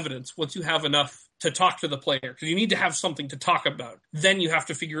evidence, once you have enough to talk to the player, because you need to have something to talk about, then you have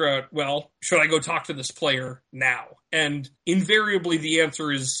to figure out, well, should I go talk to this player now? And invariably the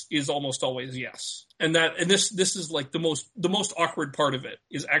answer is almost always yes. And this is like the most awkward part of it,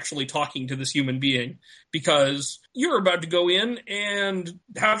 is actually talking to this human being, because you're about to go in and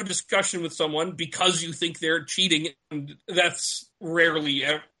have a discussion with someone because you think they're cheating, and that's rarely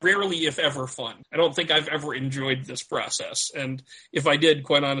if ever fun. I don't think I've ever enjoyed this process, and if I did,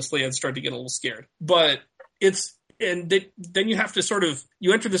 quite honestly, I'd start to get a little scared. But then you have to sort of,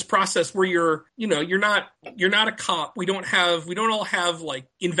 you enter this process where you're not a cop. We don't all have like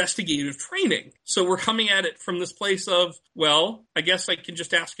investigative training. So we're coming at it from this place of, well, I guess I can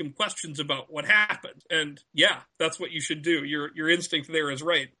just ask him questions about what happened. And yeah, that's what you should do. Your instinct there is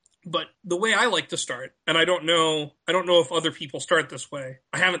right. But the way I like to start, and I don't know if other people start this way.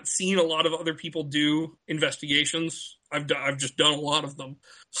 I haven't seen a lot of other people do investigations. I've just done a lot of them.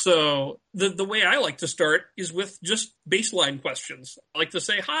 So the way I like to start is with just baseline questions. I like to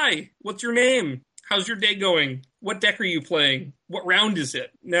say, "Hi, what's your name? How's your day going? What deck are you playing? What round is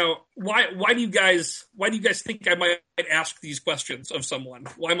it?" Now, why do you guys think I might ask these questions of someone?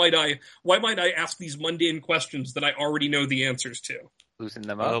 Why might I ask these mundane questions that I already know the answers to? Loosen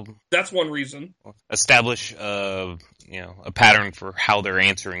them up. That's one reason. Establish a pattern for how they're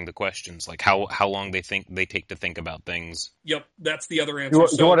answering the questions, like how long they take to think about things. Yep, that's the other answer.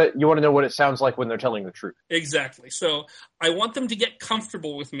 You want to know what it sounds like when they're telling the truth. Exactly. So I want them to get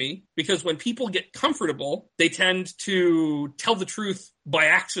comfortable with me, because when people get comfortable, they tend to tell the truth by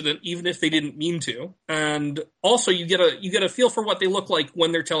accident, even if they didn't mean to. And also you get a feel for what they look like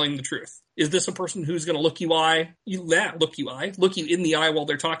when they're telling the truth. Is this a person who's going to look you in the eye while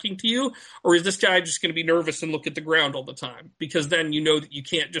they're talking to you? Or is this guy just going to be nervous and look at the ground all the time? Because then you know that you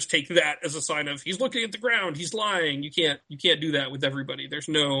can't just take that as a sign of, he's looking at the ground, he's lying. You can't do that with everybody. There's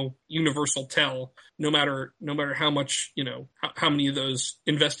no universal tell, no matter how much, how many of those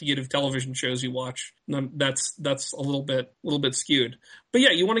investigative television shows you watch. That's a little bit skewed. But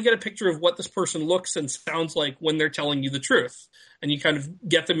yeah, you want to get a picture of what this person looks and sounds like when they're telling you the truth. And you kind of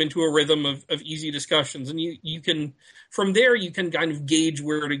get them into a rhythm of easy discussions. And you can, from there, you can kind of gauge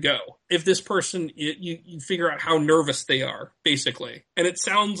where to go. If this person, you figure out how nervous they are, basically. And it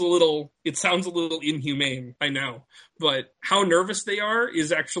sounds a little inhumane, I know. But how nervous they are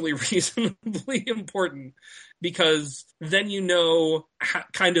is actually reasonably important, because then you know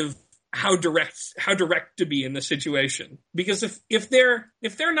how direct to be in the situation. Because if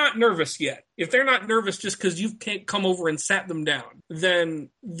they're not nervous yet, if they're not nervous just because you can't come over and sat them down, then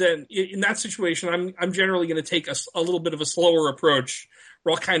in that situation, I'm generally going to take a little bit of a slower approach,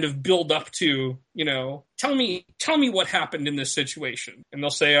 where I'll kind of build up to, tell me what happened in this situation. And they'll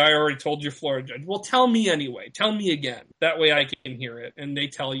say, I already told your floor judge. Well, tell me anyway. Tell me again. That way I can hear it. And they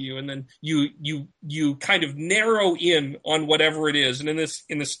tell you, and then you kind of narrow in on whatever it is. And in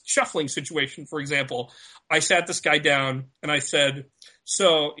this shuffling situation, for example, I sat this guy down and I said,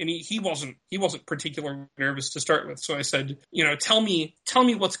 and he wasn't particularly nervous to start with. So I said, tell me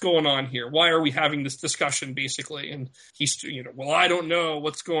what's going on here. Why are we having this discussion, basically? And he's, well, I don't know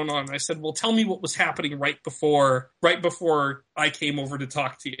what's going on. And I said, well, tell me what was happening right before I came over to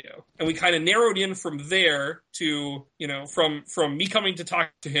talk to you. And we kind of narrowed in from there to, from me coming to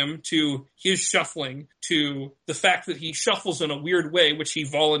talk to him to his shuffling to the fact that he shuffles in a weird way, which he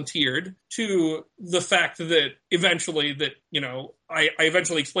volunteered, to the fact that eventually I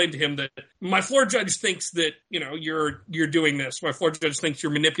eventually explained to him that my floor judge thinks that, you're doing this. My floor judge thinks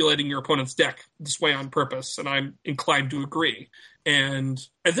you're manipulating your opponent's deck this way on purpose, and I'm inclined to agree. And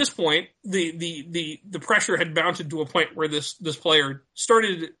at this point, the pressure had mounted to a point where this player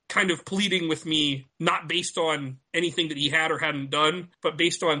started kind of pleading with me, not based on anything that he had or hadn't done, but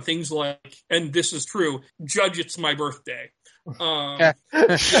based on things like, and this is true, Judge, it's my birthday. Well,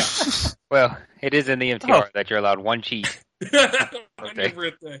 it is in the MTR that you're allowed one cheat. On your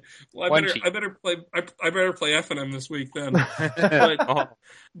birthday. Well, I better play F&M this week then.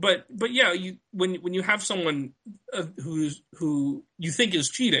 But yeah, when you have someone who you think is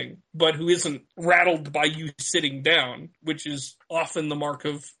cheating, but who isn't rattled by you sitting down, which is often the mark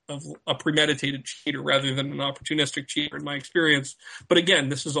of a premeditated cheater rather than an opportunistic cheater in my experience. But again,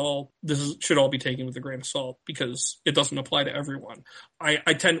 this should all be taken with a grain of salt because it doesn't apply to everyone.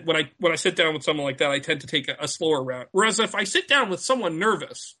 I tend, when I sit down with someone like that, I tend to take a slower route. Whereas if I sit down with someone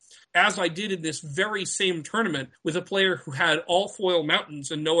nervous, as I did in this very same tournament with a player who had all foil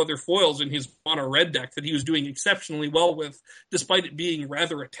mountains and no other foils in his mono red deck that he was doing exceptionally well with, despite it being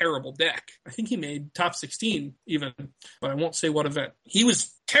rather a terrible deck. I think he made top 16 even, but I won't say what event. He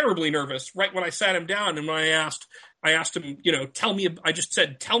was terribly nervous right when I sat him down, and when I asked him, tell me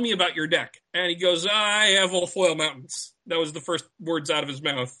about your deck. And he goes, I have all foil mountains. That was the first words out of his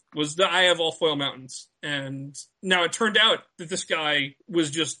mouth, was that I have all foil mountains. And now it turned out that this guy was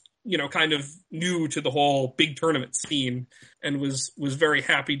just, kind of new to the whole big tournament scene and was very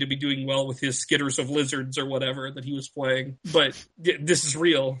happy to be doing well with his Skitters of Lizards or whatever that he was playing. But this is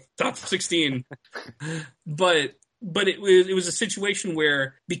real. Top 16. But it was a situation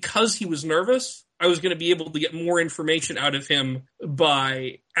where, because he was nervous, I was going to be able to get more information out of him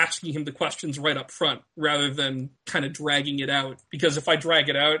by asking him the questions right up front rather than kind of dragging it out. Because if I drag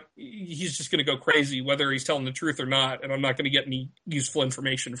it out, he's just going to go crazy, whether he's telling the truth or not, and I'm not going to get any useful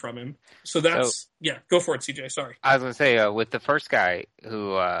information from him. So go for it, CJ. Sorry. I was going to say, with the first guy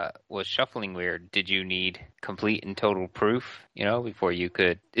who was shuffling weird, did you need complete and total proof, before you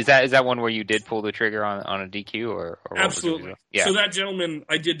could... Is that one where you did pull the trigger on a DQ? or Absolutely. Yeah. So that gentleman,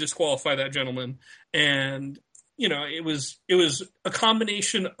 I did disqualify that gentleman, and... it was a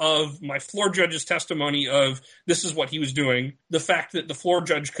combination of my floor judge's testimony of this is what he was doing, the fact that the floor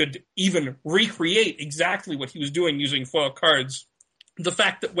judge could even recreate exactly what he was doing using foil cards, the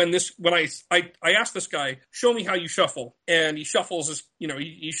fact that when I asked this guy, show me how you shuffle, and he shuffles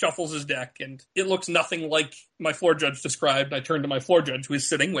his deck, and it looks nothing like my floor judge described. I turned to my floor judge, who is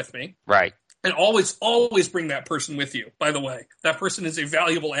sitting with me. Right. And always bring that person with you, by the way. That person is a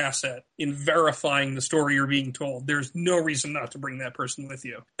valuable asset in verifying the story you're being told. There's no reason not to bring that person with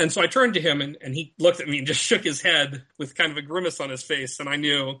you. And so I turned to him, and he looked at me and just shook his head with kind of a grimace on his face, and I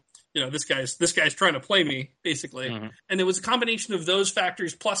knew... this guy's trying to play me, basically. Mm-hmm. And it was a combination of those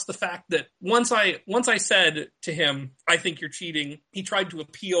factors, plus the fact that once I said to him, I think you're cheating, he tried to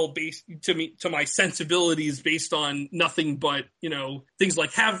appeal to my sensibilities based on nothing but, things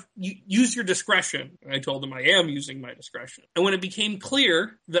like use your discretion. And I told him I am using my discretion. And when it became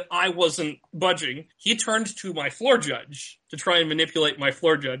clear that I wasn't budging, he turned to my floor judge to try and manipulate my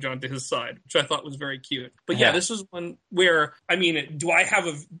floor judge onto his side, which I thought was very cute. But yeah, this is one where,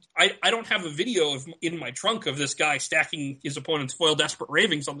 I don't have a video in my trunk of this guy stacking his opponent's foil Desperate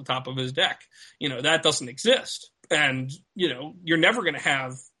Ravings on the top of his deck. That doesn't exist. And, you're never going to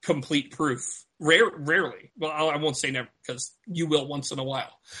have complete proof. Rarely. Well, I won't say never, because you will once in a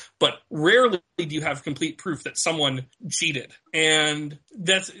while. But rarely do you have complete proof that someone cheated. And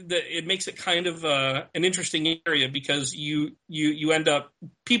it makes it kind of an interesting area, because you end up...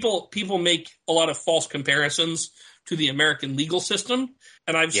 People make a lot of false comparisons to the American legal system.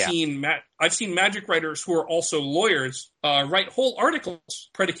 And I've seen Magic writers who are also lawyers write whole articles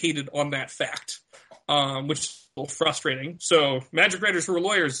predicated on that fact, which is a little frustrating. So Magic writers who are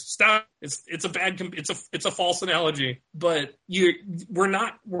lawyers, stop. It's a false analogy. But we're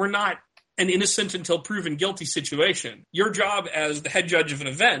not an innocent until proven guilty situation. Your job as the head judge of an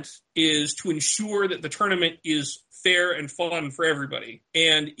event is to ensure that the tournament is fair and fun for everybody.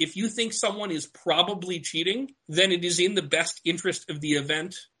 And if you think someone is probably cheating, then it is in the best interest of the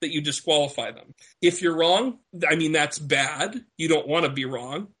event that you disqualify them. If you're wrong, I mean, that's bad. You don't want to be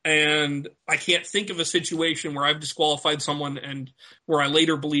wrong. And I can't think of a situation where I've disqualified someone and where I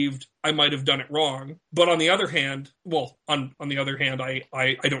later believed I might have done it wrong. But on the other hand, well, on the other hand,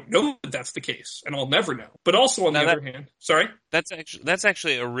 I don't know that that's the case, and I'll never know. But also on the other hand, sorry? That's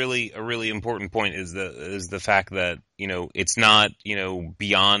actually a really important point is the fact that, you know, it's not, you know,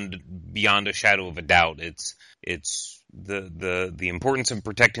 beyond a shadow of a doubt. It's the importance of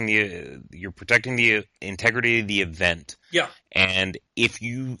protecting the integrity of the event. Yeah. And if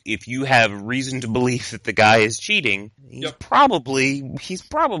you have reason to believe that the guy is cheating, he's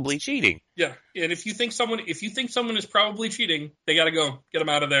probably cheating. Yeah. And if you think someone is probably cheating, they got to go. Get them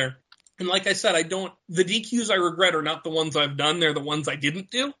out of there. And like I said, the DQs I regret are not the ones I've done. They're the ones I didn't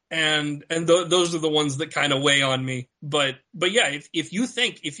do. And those are the ones that kind of weigh on me. But yeah, if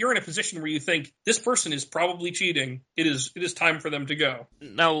you're in a position where you think this person is probably cheating, it is time for them to go.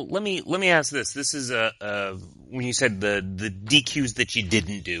 Now, let me ask this. This is when you said the DQs that you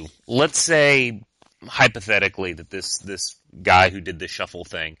didn't do. Let's say hypothetically that this guy who did the shuffle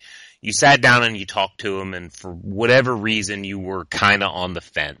thing, you sat down and you talked to him, and for whatever reason you were kind of on the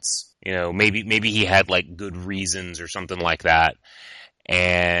fence. You know, maybe he had like good reasons or something like that,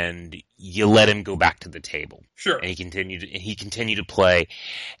 and you let him go back to the table. Sure. And he continued to play,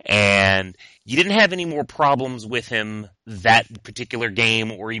 and you didn't have any more problems with him that particular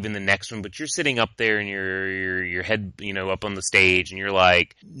game or even the next one, but you're sitting up there and your head, you know, up on the stage, and you're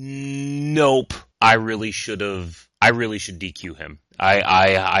like, nope, I really should DQ him.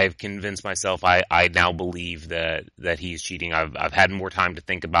 I've convinced myself I now believe that he's cheating. I've had more time to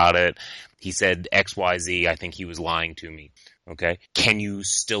think about it. He said XYZ. I think he was lying to me. Okay. Can you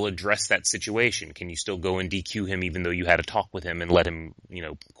still address that situation? Can you still go and DQ him even though you had a talk with him and let him, you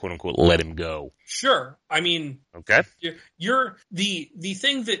know, quote unquote, let him go? Sure. I mean, okay. You're the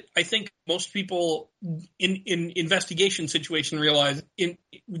thing that I think most people in investigation situation realize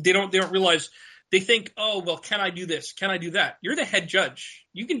they don't realize. They think, oh, well, can I do this? Can I do that? You're the head judge.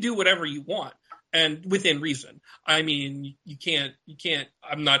 You can do whatever you want, and within reason. I mean, you can't,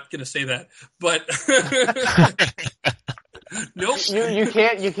 I'm not going to say that, but nope.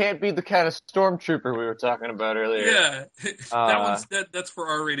 You can't be the kind of stormtrooper we were talking about earlier. Yeah. That's for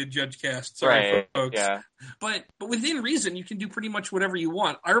R-rated judge cast. Sorry, right, folks. Yeah. But within reason, you can do pretty much whatever you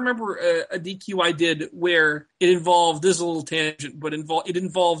want. I remember a DQ I did where it involved, this is a little tangent, but it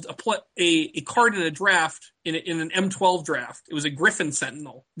involved a card in a draft, in an M12 draft. It was a Griffin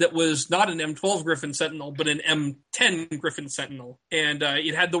Sentinel that was not an M12 Griffin Sentinel, but an M10 Griffin Sentinel. And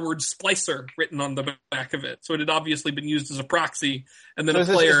it had the word Splicer written on the back of it. So it had obviously been used as a proxy. And then is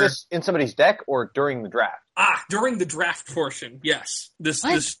this in somebody's deck or during the draft? During the draft portion, yes. Yes.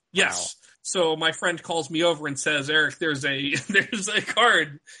 Wow. So my friend calls me over and says, Eric, there's a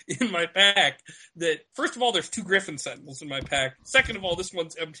card in my pack that, first of all, there's 2 Griffin Sentinels in my pack. Second of all, this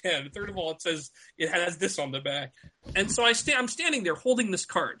one's M10. Third of all, it says it has this on the back. And so I'm standing there holding this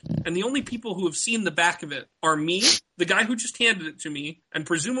card, and the only people who have seen the back of it are me, the guy who just handed it to me, and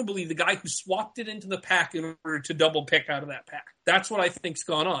presumably the guy who swapped it into the pack in order to double pick out of that pack. That's what I think's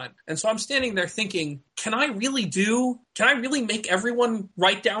gone on. And so I'm standing there thinking, can I really make everyone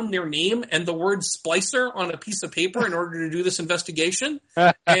write down their name and the word Splicer on a piece of paper in order to do this investigation?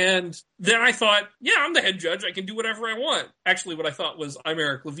 And then I thought, yeah, I'm the head judge. I can do whatever I want. Actually, what I thought was, I'm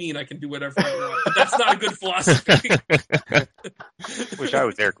Eric Levine. I can do whatever I want. But that's not a good philosophy. Wish I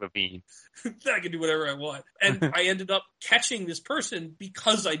was Eric Levine. I can do whatever I want. And I ended up catching this person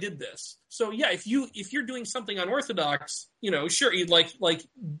because I did this. So yeah, if you're doing something unorthodox, you know, sure, you'd like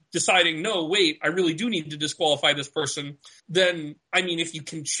deciding, no, wait, I really do need to disqualify this person. Then, I mean, if you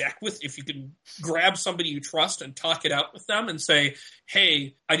can grab somebody you trust and talk it out with them and say,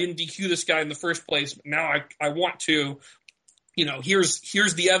 hey, I didn't DQ this guy in the first place, but now I want to, you know, here's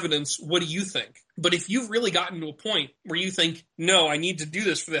the evidence. What do you think? But if you've really gotten to a point where you think, no, I need to do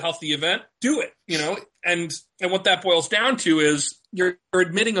this for the health of the event, do it, you know, and what that boils down to is you're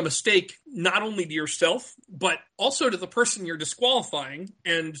admitting a mistake not only to yourself, but also to the person you're disqualifying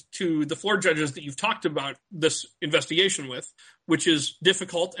and to the floor judges that you've talked about this investigation with, which is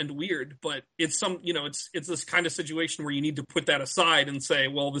difficult and weird, but it's it's this kind of situation where you need to put that aside and say,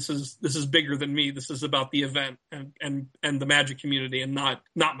 well, this is bigger than me. This is about the event and the Magic community and not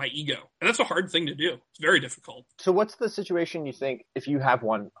my ego. And that's a hard thing to do. It's very difficult. So what's the situation you think, if you have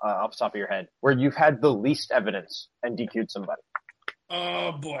one off the top of your head, where you've had the least evidence and DQ'd somebody?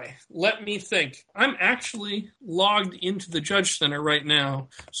 Oh boy, let me think. I'm actually logged into the Judge Center right now,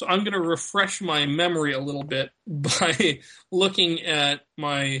 so I'm going to refresh my memory a little bit by looking at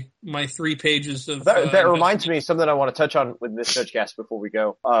my 3 pages of. That reminds me something I want to touch on with this JudgeCast before we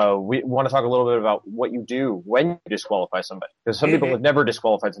go. We want to talk a little bit about what you do when you disqualify somebody, because some people have never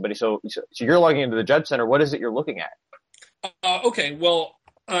disqualified somebody. So you're logging into the Judge Center. What is it you're looking at? Okay, well.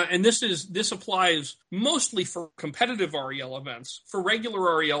 And this applies mostly for competitive REL events. For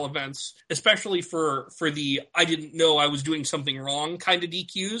regular REL events, especially for the I didn't know I was doing something wrong kind of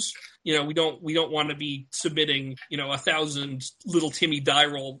DQs, we don't want to be submitting 1,000 little Timmy die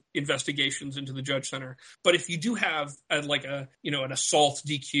roll investigations into the Judge Center. But if you do have an assault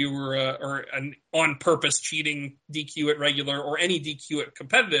DQ or an on purpose cheating DQ at regular or any DQ at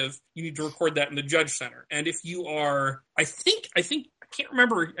competitive, you need to record that in the Judge Center. And if you are, I can't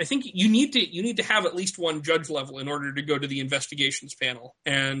remember. I think you need to have at least one judge level in order to go to the investigations panel.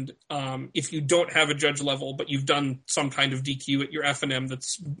 And if you don't have a judge level, but you've done some kind of DQ at your F&M,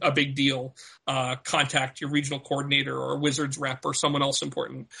 that's a big deal. Contact your regional coordinator or Wizards rep or someone else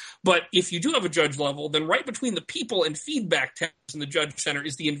important. But if you do have a judge level, then right between the people and feedback tabs in the Judge Center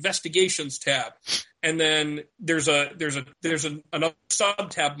is the investigations tab. And then there's another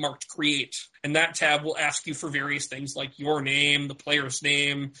sub tab marked create. And that tab will ask you for various things like your name, the player's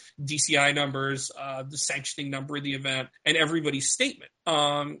name, DCI numbers, the sanctioning number of the event, and everybody's statement.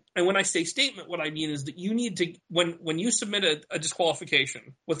 And when I say statement, what I mean is that you need to, when you submit a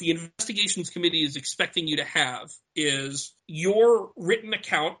disqualification, what the investigations committee is expecting you to have is your written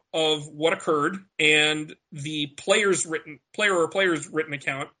account of what occurred and the player or player's written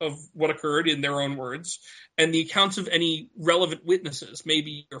account of what occurred in their own words, and the accounts of any relevant witnesses,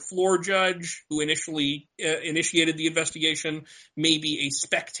 maybe your floor judge who initially initiated the investigation, maybe a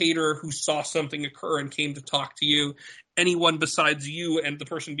spectator who saw something occur and came to talk to you, anyone besides you and the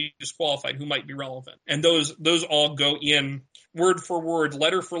person being disqualified who might be relevant. And those all go in word for word,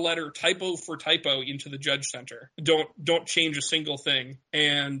 letter for letter, typo for typo into the Judge Center. Don't change a single thing.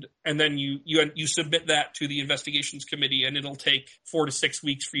 And then you submit that to the investigations committee, and it'll take 4 to 6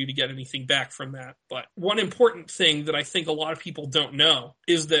 weeks for you to get anything back from that. But one important thing that I think a lot of people don't know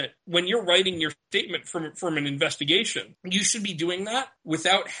is that when you're writing your statement from an investigation, you should be doing that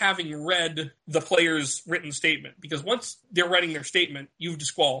without having read the player's written statement, because once they're writing their statement, you've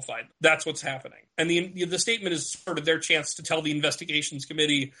disqualified. That's what's happening. And the statement is sort of their chance to tell the investigations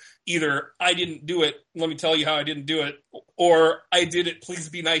committee either I didn't do it, let me tell you how I didn't do it, or I did it, please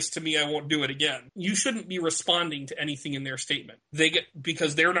be nice to me, I won't do it again. You shouldn't be responding to anything in their statement.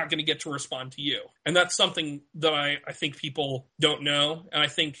 Because they're not going to get to respond to you. And that's something that I think people don't know. And I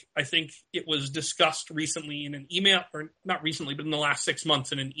think it was discussed recently in an email, or not recently, but in the last 6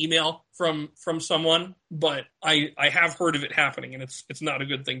 months in an email from someone. But I have heard of it happening, and it's not a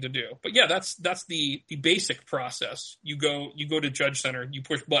good thing to do. But yeah, that's the basic process. You go to Judge Center, you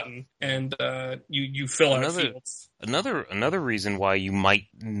push button, and you fill out fields. Another reason why you might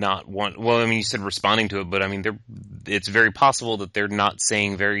not want, well, I mean, you said responding to it, but I mean, it's very possible that they're not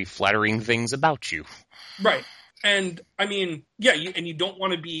saying very flattering things about you. Right. And I mean, yeah, you don't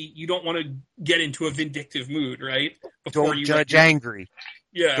want to get into a vindictive mood, right? Don't judge angry.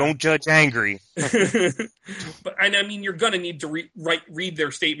 Yeah. Don't judge angry. But I mean, you're going to need to read their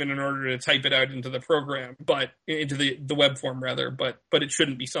statement in order to type it out into the program, but into the web form rather, but it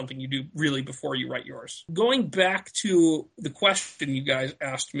shouldn't be something you do really before you write yours. Going back to the question you guys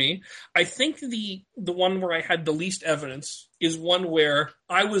asked me, I think the one where I had the least evidence is one where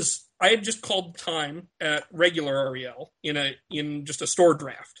I had just called time at regular REL in just a store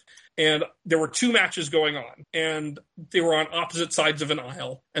draft. And there were 2 matches going on, and they were on opposite sides of an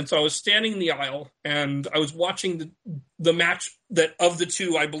aisle. And so I was standing in the aisle, and I was watching the match that of the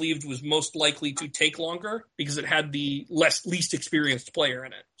 2 I believed was most likely to take longer because it had the least experienced player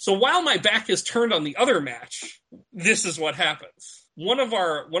in it. So while my back is turned on the other match, this is what happens. One of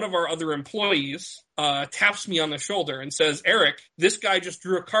our other employees taps me on the shoulder and says, "Eric, this guy just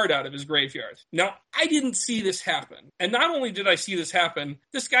drew a card out of his graveyard." Now, I didn't see this happen. And not only did I see this happen,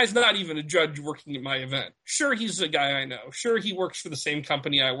 this guy's not even a judge working at my event. Sure, he's a guy I know. Sure, he works for the same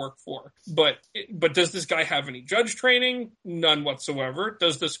company I work for. But does this guy have any judge training? None whatsoever.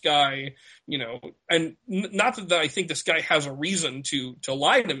 Does this guy, and not that I think this guy has a reason to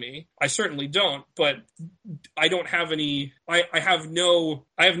lie to me. I certainly don't. But I don't have any, I have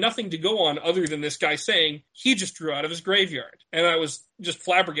nothing to go on other than this guy saying he just drew out of his graveyard. And I was just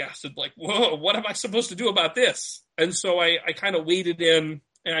flabbergasted, like, whoa, what am I supposed to do about this? And so I kind of waded in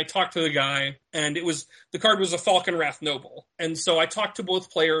and I talked to the guy, and the card was a Falkenrath Noble. And so I talked to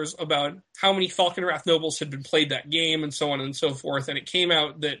both players about how many Falkenrath Nobles had been played that game and so on and so forth. And it came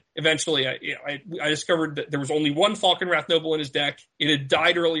out that eventually I discovered that there was only one Falkenrath Noble in his deck. It had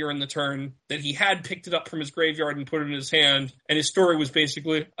died earlier in the turn, that he had picked it up from his graveyard and put it in his hand. And his story was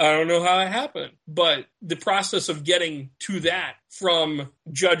basically, I don't know how it happened. But the process of getting to that from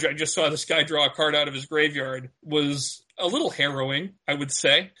Judge, I just saw this guy draw a card out of his graveyard, was a little harrowing, I would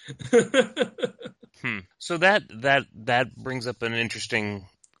say. So that brings up an interesting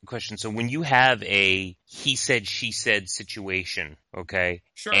question. So when you have a he said, she said situation, okay,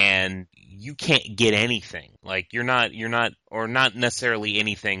 sure, and you can't get anything, like you're not, or not necessarily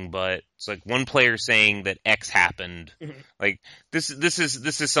anything, but it's like one player saying that X happened. Mm-hmm. Like this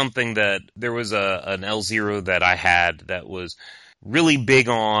is something that there was an L0 that I had that was really big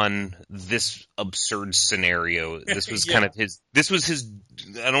on this absurd scenario. This was kind of his, I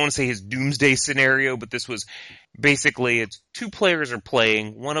don't want to say his doomsday scenario, but this was basically, it's two players are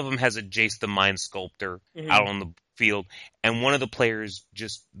playing. One of them has a Jace the Mind Sculptor out on the field, and one of the players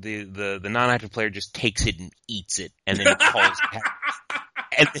just, the non-active player just takes it and eats it, and then calls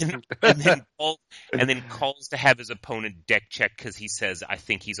and then calls to have his opponent deck check because he says, I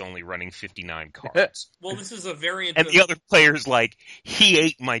think he's only running 59 cards. Well, this is a variant. And the other player's like, he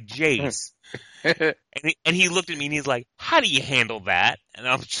ate my Jace. and he looked at me and he's like, how do you handle that? And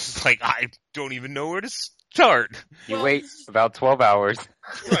I'm just like, I don't even know where to start. You wait about 12 hours.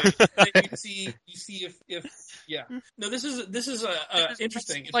 Right. You see if yeah. No, this is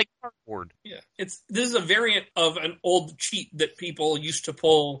interesting. It's like cardboard. Yeah. This is a variant of an old cheat that people used to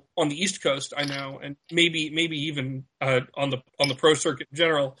pull on the East Coast, I know, and maybe even on the pro circuit in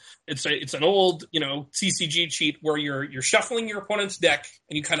general. It's an old, CCG cheat where you're shuffling your opponent's deck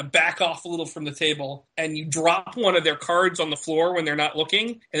and you kind of back off a little from the table and you drop one of their cards on the floor when they're not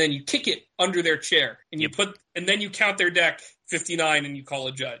looking, and then you kick it under their chair and then you count their deck 59 and you call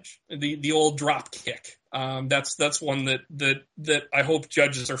a judge. The old drop kick. That's one that I hope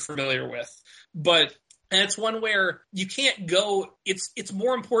judges are familiar with. But and it's one where you can't go, it's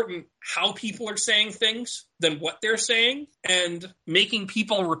more important how people are saying things than what they're saying, and making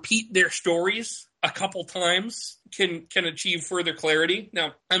people repeat their stories a couple times can achieve further clarity.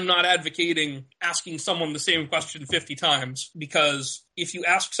 Now, I'm not advocating asking someone the same question 50 times, because if you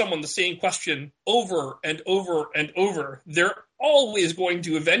ask someone the same question over and over and over, they're always going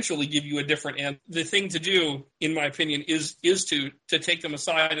to eventually give you a different answer. The thing to do, in my opinion, is to take them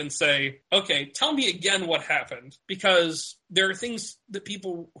aside and say, okay, tell me again what happened, because there are things that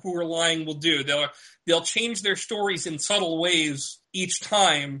people who are lying will do. They'll change their stories in subtle ways each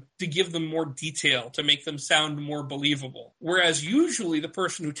time to give them more detail, to make them sound more believable. Whereas usually the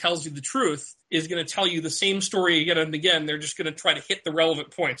person who tells you the truth is going to tell you the same story again and again. They're just going to try to hit the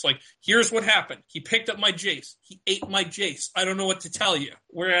relevant points. Like, here's what happened. He picked up my Jace. He ate my Jace. I don't know what to tell you.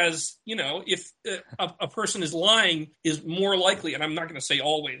 Whereas, if a person is lying, is more likely, and I'm not going to say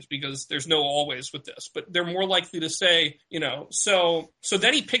always because there's no always with this, but they're more likely to say, so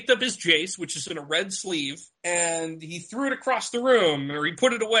then he picked up his Jace, which is in a red sleeve, and he threw it across the room, or he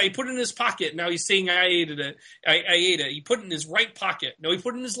put it away, put it in his pocket. Now he's saying, I ate it. I ate it. He put it in his right pocket. No, he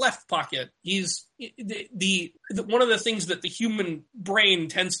put it in his left pocket. One of the things that the human brain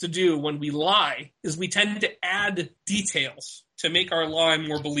tends to do when we lie is we tend to add details to make our lie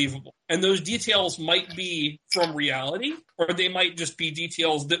more believable. And those details might be from reality, or they might just be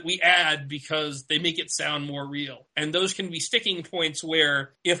details that we add because they make it sound more real. And those can be sticking points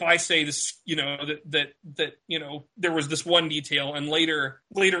where if I say this, that there was this one detail, and later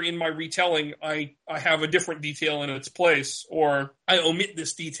in my retelling, I have a different detail in its place, or I omit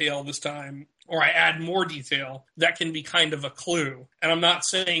this detail this time, or I add more detail, that can be kind of a clue. And I'm not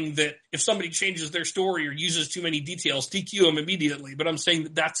saying that if somebody changes their story or uses too many details, DQ them immediately, but I'm saying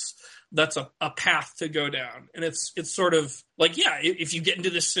that's a path to go down. And it's sort of like, if you get into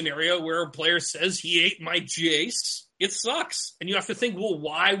this scenario where a player says he ate my Jace, it sucks. And you have to think, well,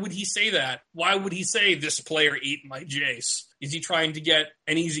 why would he say that? Why would he say this player ate my Jace? Is he trying to get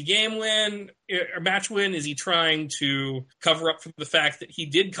an easy game win or match win? Is he trying to cover up for the fact that he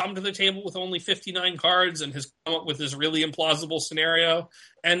did come to the table with only 59 cards and has come up with this really implausible scenario?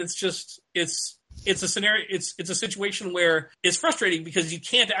 And it's it's a scenario. It's a situation where it's frustrating because you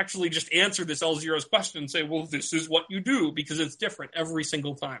can't actually just answer this L0's question and say, "Well, this is what you do," because it's different every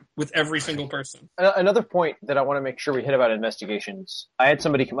single time with every single person. Another point that I want to make sure we hit about investigations. I had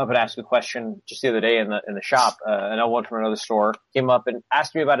somebody come up and ask a question just the other day in the shop. An L1 from another store came up and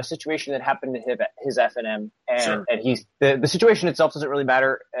asked me about a situation that happened to his FNM, and the situation itself doesn't really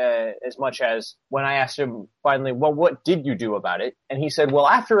matter as much as when I asked him finally, well, what did you do about it? And he said, well,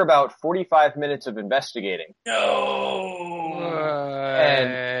 after about 45 minutes of investigating. No.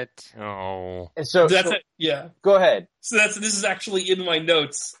 And so that's it. Yeah. Go ahead. So this is actually in my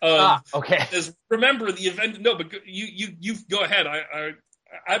notes. Okay. Remember the event? No, but you go ahead.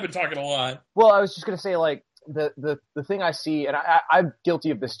 I've been talking a lot. Well, I was just going to say, like, the thing I see, and I'm guilty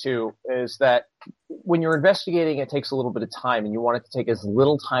of this too, is that when you're investigating, it takes a little bit of time, and you want it to take as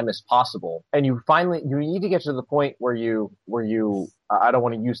little time as possible. And you need to get to the point where you I don't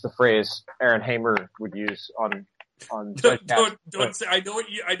want to use the phrase Aaron Hamer would use on don't say. I know what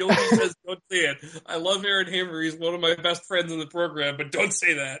he says. Don't say it. I love Aaron Hamer. He's one of my best friends in the program, but don't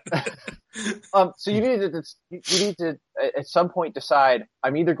say that. So you need to at some point decide,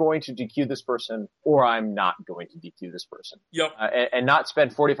 I'm either going to DQ this person or I'm not going to DQ this person. Yep. And not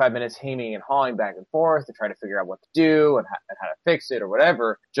spend 45 minutes hemming and hawing back and forth to try to figure out what to do and how to fix it or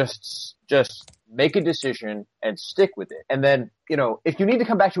whatever. Just make a decision and stick with it. And then, if you need to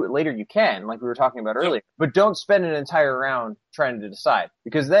come back to it later, you can, like we were talking about earlier, but don't spend an entire round trying to decide,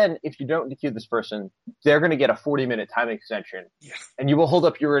 because then if you don't DQ this person, they're going to get a 40-minute time extension, and you will hold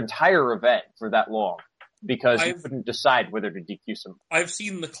up your entire event for that long because you couldn't decide whether to DQ some. I've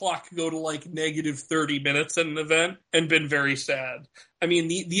seen the clock go to like negative 30 minutes in an event and been very sad. I mean,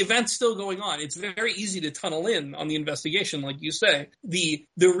 the event's still going on. It's very easy to tunnel in on the investigation, like you say. The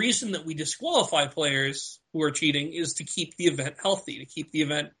reason that we disqualify players who are cheating is to keep the event healthy, to keep the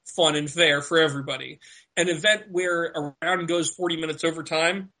event fun and fair for everybody. An event where a round goes 40 minutes over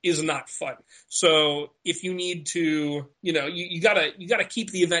time is not fun. So if you need to, you gotta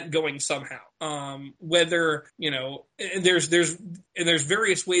keep the event going somehow. Whether, there's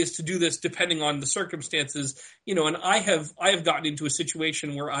various ways to do this depending on the circumstances, and I have gotten into a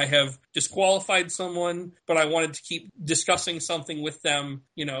situation where I have disqualified someone, but I wanted to keep discussing something with them,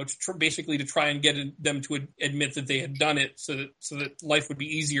 basically to try and get them to admit that they had done it so that life would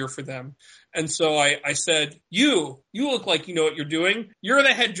be easier for them. And so I said, you look like you know what you're doing. You're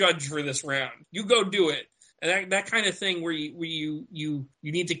the head judge for this round. You go do it. And that kind of thing where you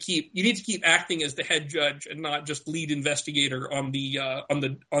need to keep acting as the head judge and not just lead investigator on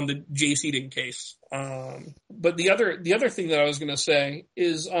the Jay Seating case. But the other thing that I was going to say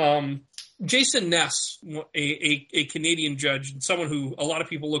is Jason Ness, a Canadian judge, and someone who a lot of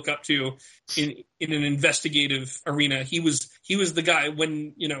people look up to in an investigative arena. He was the guy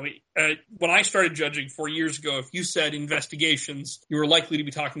when I started judging 4 years ago. If you said investigations, you were likely to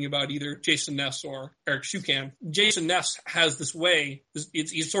be talking about either Jason Ness or Eric Shukan. Jason Ness has this way.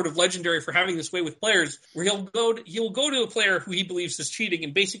 He's sort of legendary for having this way with players, where he'll go to a player who he believes is cheating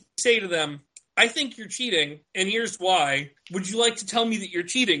and basically say to them, I think you're cheating, and here's why. Would you like to tell me that you're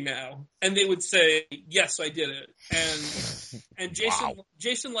cheating now? And they would say, yes, I did it. And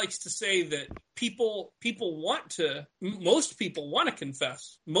Jason likes to say that most people want to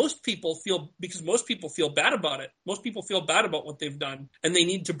confess. Most people feel bad about it. Most people feel bad about what they've done, and they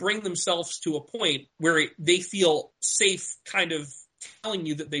need to bring themselves to a point where they feel safe kind of telling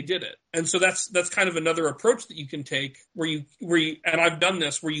you that they did it. And so that's kind of another approach that you can take where you and I've done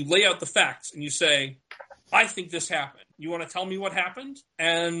this, where you lay out the facts and you say, I think this happened. You want to tell me what happened?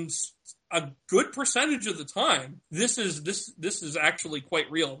 And a good percentage of the time, this is actually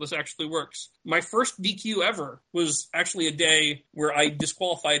quite real. This actually works. My first DQ ever was actually a day where I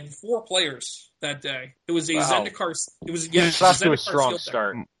disqualified 4 players that day. It was a Zendikar. It was off to a strong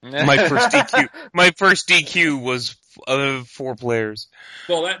start. My first DQ was 4 players.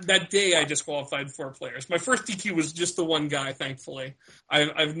 Well, that day I disqualified 4 players. My first DQ was just the one guy. Thankfully,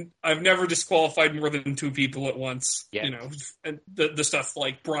 I've never disqualified more than 2 people at once. Yeah. And the stuff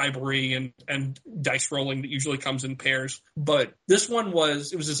like bribery and dice rolling that usually comes in pairs. But this one it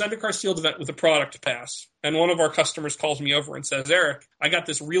was a Zendikar sealed event with a product pass. And one of our customers calls me over and says, Eric, I got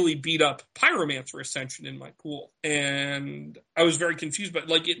this really beat up Pyromancer Ascension in my pool. And I was very confused, but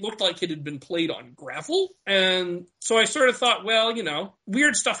it looked like it had been played on gravel. And so I sort of thought, well,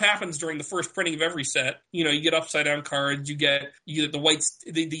 weird stuff happens during the first printing of every set. You get upside down cards, you get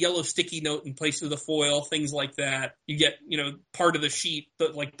the yellow sticky note in place of the foil, things like that. You get, part of the sheet,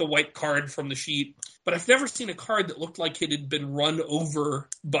 the white card from the sheet. But I've never seen a card that looked like it had been run over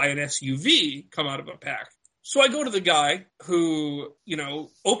by an SUV come out of a pack. So I go to the guy who,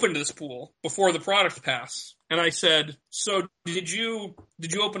 opened this pool before the product pass, and I said, so did you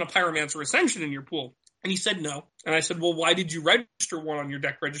open a Pyromancer Ascension in your pool? And he said no. And I said, well, why did you register one on your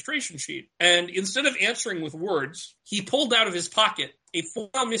deck registration sheet? And instead of answering with words, he pulled out of his pocket a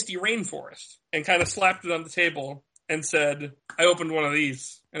foil Misty Rainforest and kind of slapped it on the table and said, I opened one of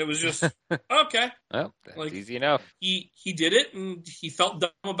these. And it was just, okay. Well, that's easy enough. He did it, and he felt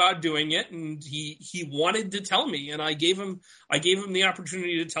dumb about doing it, and he wanted to tell me, and I gave him the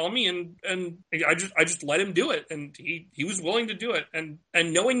opportunity to tell me, and I just let him do it, and he was willing to do it, and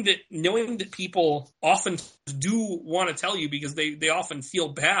knowing that people often do want to tell you because they often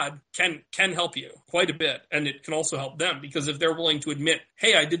feel bad can help you quite a bit, and it can also help them, because if they're willing to admit,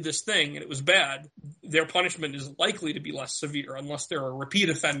 hey, I did this thing and it was bad, their punishment is likely to be less severe, unless they're a repeat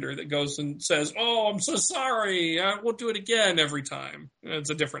offender that goes and says, oh, I'm so sorry, I won't do it again every time. It's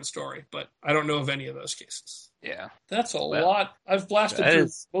a different story, but I don't know of any of those cases. Yeah. That's a lot. I've blasted through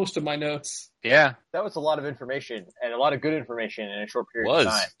most of my notes. Yeah. That was a lot of information, and a lot of good information in a short period of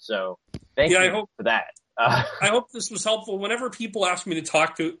time. So thank you for that. I hope this was helpful. Whenever people ask me to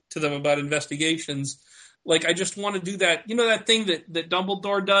talk to them about investigations, like, I just want to do that. You know that thing that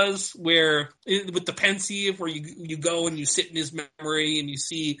Dumbledore does where with the Pensieve, where you go and you sit in his memory and you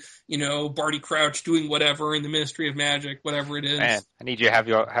see, Barty Crouch doing whatever in the Ministry of Magic, whatever it is. Man, I need you to have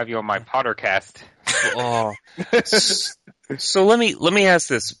you on my Pottercast. Oh. So let me ask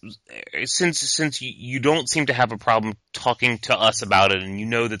this: since you don't seem to have a problem talking to us about it, and you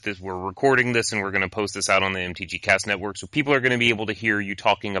know that we're recording this and we're going to post this out on the MTG Cast Network, so people are going to be able to hear you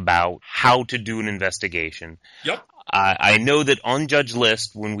talking about how to do an investigation. Yep. I know that on Judge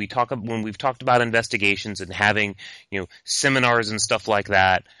List, when we've talked about investigations and having seminars and stuff like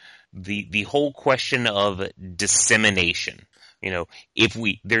that, the whole question of dissemination.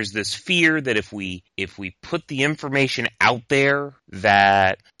 There's this fear that if we put the information out there,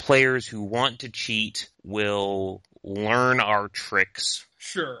 that players who want to cheat will learn our tricks,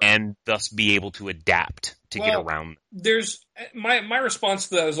 sure, and thus be able to adapt to get around. There's my response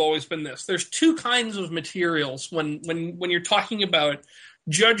to that has always been this: there's two kinds of materials when you're talking about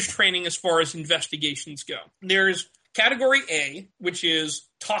judge training as far as investigations go. There's Category A, which is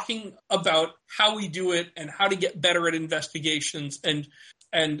talking about how we do it and how to get better at investigations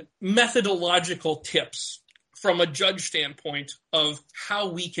and methodological tips from a judge standpoint of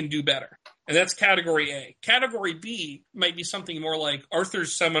how we can do better. And that's Category A. Category B might be something more like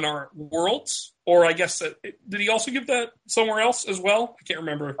Arthur's Seminar Worlds, or I guess did he also give that somewhere else as well? I can't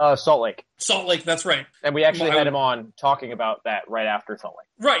remember. Salt Lake. Salt Lake, that's right. And we actually had him on talking about that right after Salt Lake.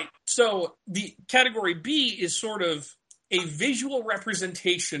 Right. So the Category B is sort of a visual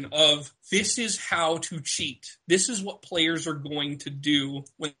representation of this is how to cheat. This is what players are going to do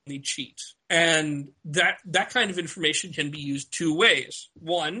when they cheat. And that kind of information can be used two ways.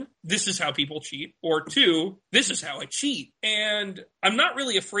 One, this is how people cheat. Or two, this is how I cheat. And I'm not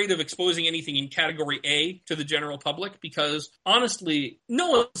really afraid of exposing anything in Category A to the general public because, honestly,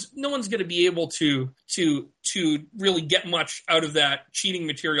 no one's going to be able to really get much out of that cheating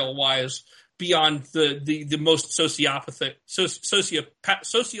material-wise beyond the most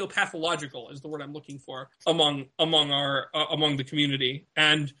sociopathological is the word I'm looking for among the community.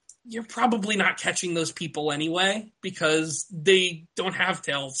 And you're probably not catching those people anyway because they don't have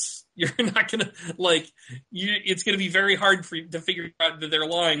tails. You're not going to, it's going to be very hard for you to figure out that they're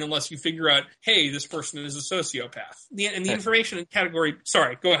lying unless you figure out, hey, this person is a sociopath. And the information in Category...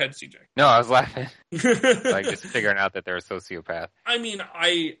 Sorry, go ahead, CJ. No, I was laughing. Just figuring out that they're a sociopath. I mean,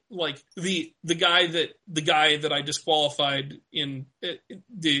 the guy that I disqualified in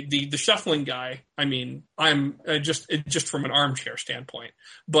the shuffling guy. I mean, I'm just from an armchair standpoint.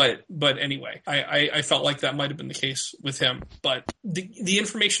 But anyway, I felt like that might have been the case with him. But the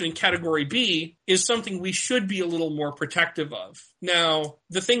information in Category B is something we should be a little more protective of. Now,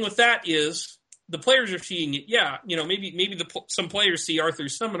 the thing with that is the players are seeing it. Yeah, maybe some players see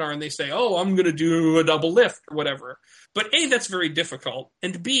Arthur's Seminar and they say, "Oh, I'm going to do a double lift or whatever." But A, that's very difficult,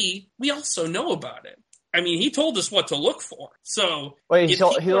 and B, we also know about it. I mean, he told us what to look for. So, he's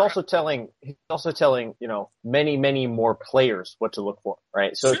also telling many, many more players what to look for,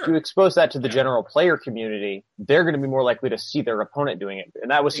 right? So sure. If you expose that to the general player community, they're going to be more likely to see their opponent doing it.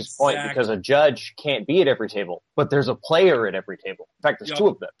 And that was his point, because a judge can't be at every table, but there's a player at every table. In fact, there's two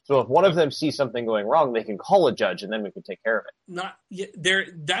of them. So if one of them sees something going wrong, they can call a judge, and then we can take care of it.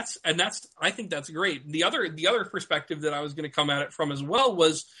 I think that's great. The other perspective that I was going to come at it from as well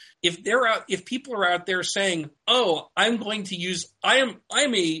was if people are out there saying, "Oh, I am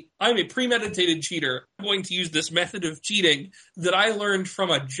a premeditated cheater. I'm going to use this method of cheating that I learned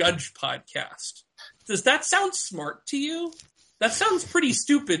from a judge podcast." Does that sound smart to you? That sounds pretty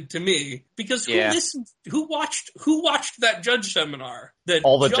stupid to me, because who watched that judge seminar?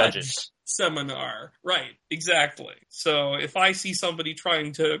 All the judges. Seminar. Right, exactly. So if I see somebody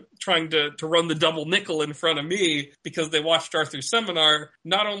trying to run the double nickel in front of me because they watched Arthur's seminar,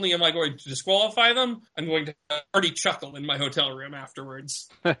 not only am I going to disqualify them, I'm going to already chuckle in my hotel room afterwards.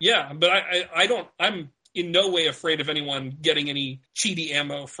 Yeah, but I'm in no way afraid of anyone getting any cheaty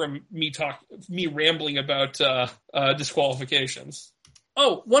ammo from me rambling about disqualifications.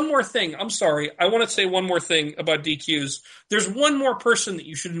 Oh, one more thing. I'm sorry. I want to say one more thing about DQs. There's one more person that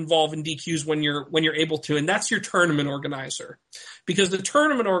you should involve in DQs when you're able to, and that's your tournament organizer. Because the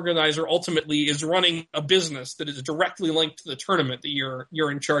tournament organizer ultimately is running a business that is directly linked to the tournament that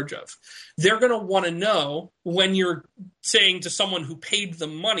you're in charge of. They're going to want to know when you're saying to someone who paid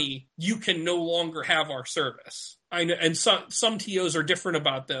them money, you can no longer have our service. I know, and some TOs are different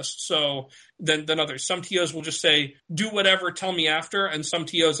about this, so than others. Some TOs will just say, "Do whatever, tell me after." And some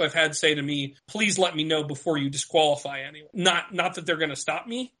TOs I've had say to me, "Please let me know before you disqualify anyone." Not that they're going to stop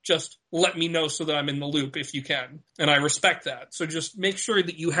me, just let me know so that I'm in the loop if you can. And I respect that. So just make sure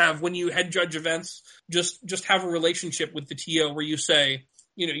that you have, when you head judge events, just have a relationship with the TO where you say,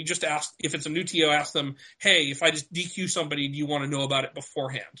 you just ask, if it's a new TO, ask them, "Hey, if I just DQ somebody, do you want to know about it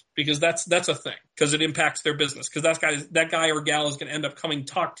beforehand?" Because that's a thing, because it impacts their business. Because that guy or gal is going to end up coming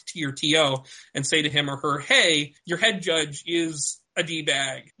talk to your TO and say to him or her, "Hey, your head judge is a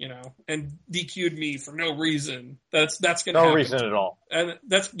D-bag, and DQ'd me for no reason." That's going to happen. No reason at all. And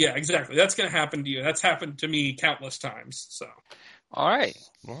exactly. That's going to happen to you. That's happened to me countless times. So. All right.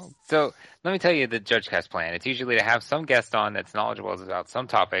 Well, so let me tell you the JudgeCast plan. It's usually to have some guest on that's knowledgeable about some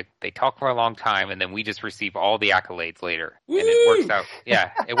topic. They talk for a long time, and then we just receive all the accolades later. Woo! And it works out. Yeah,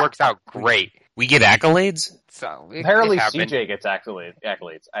 it works out great. We get accolades? So apparently CJ gets accolades.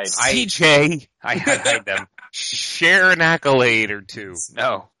 CJ! I hide them. Share an accolade or two.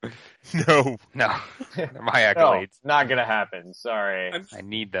 No. No. They're my accolades. No, not gonna happen. Sorry. I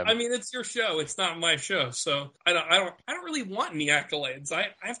need them. I mean, it's your show. It's not my show. So I don't really want any accolades. I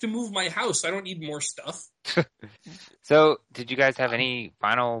have to move my house. I don't need more stuff. So, did you guys have any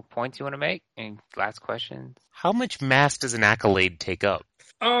final points you want to make? Any last questions? How much mass does an accolade take up?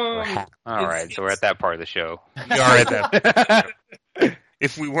 All right, so we're at that part of the show. We are at that.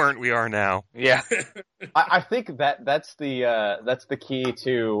 If we weren't, we are now. Yeah. I think that's the key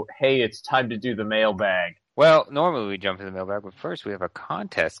to, hey, it's time to do the mailbag. Well, normally we jump to the mailbag, but first we have a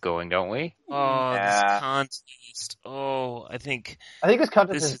contest going, don't we? Oh, this contest. Oh, I think this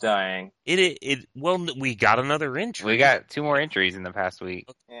contest is dying. Well, we got another entry. We got 2 more entries in the past week.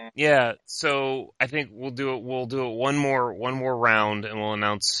 Yeah, so I think we'll do it one more round, and we'll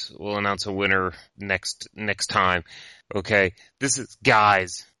announce a winner next time. Okay, this is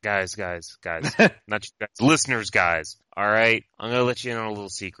guys, not you guys, listeners, guys. All right, I'm gonna let you in on a little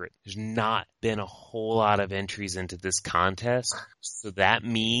secret. There's not been a whole lot of entries into this contest, so that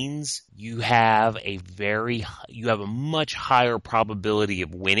means you have a much higher probability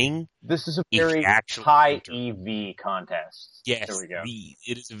of winning. This is a very high EV contest. Yes, there we go.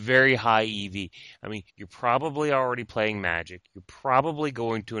 It is a very high EV. I mean, you're probably already playing Magic. You're probably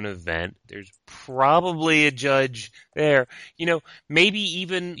going to an event. There's probably a judge there. Maybe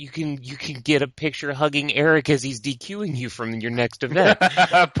even you can get a picture hugging Eric as he's DQing you from your next event.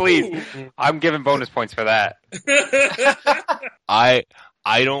 Please, I'm giving bonus points for that. I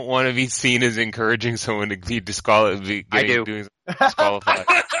don't want to be seen as encouraging someone to be disqualified. I do. Disqualified.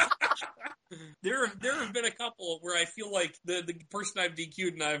 There have been a couple where I feel like the person I've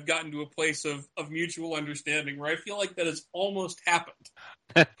DQ'd and I have gotten to a place of mutual understanding where I feel like that has almost happened.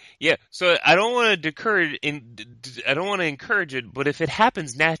 Yeah, so I don't want to encourage it, but if it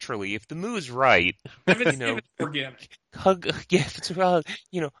happens naturally, if the move's right, if it's organic. Hug the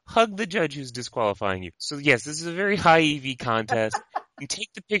judge who's disqualifying you. So yes, this is a very high EV contest. You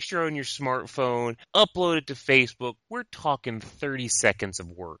take the picture on your smartphone, upload it to Facebook. We're talking 30 seconds of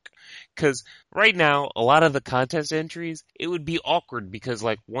work. Because right now, a lot of the contest entries, it would be awkward because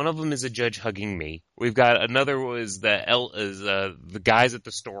one of them is a judge hugging me. We've got another was the guys at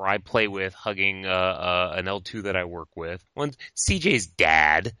the store I play with hugging an L2 that I work with. One's CJ's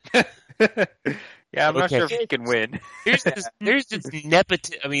dad. Yeah, I'm not sure if he can win. There's this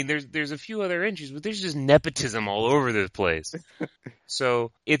nepotism. I mean, there's a few other entries, but there's just nepotism all over this place.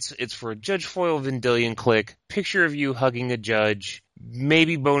 So it's for a Judge Foyle Vendilion click, picture of you hugging a judge,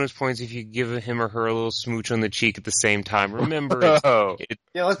 maybe bonus points if you give him or her a little smooch on the cheek at the same time. Remember, let's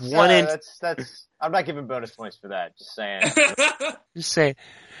I'm not giving bonus points for that. Just saying. Just saying.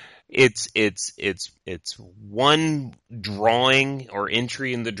 It's one drawing or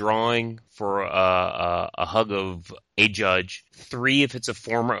entry in the drawing for a hug of a judge. 3 if it's a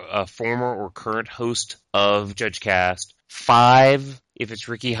former or current host of JudgeCast. 5 if it's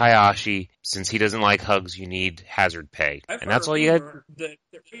Ricky Hayashi. Since he doesn't like hugs, you need hazard pay, and that's all you had.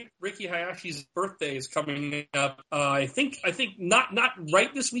 Ricky Hayashi's birthday is coming up. I think not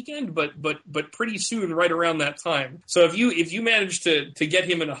right this weekend, but pretty soon, right around that time. So if you manage to get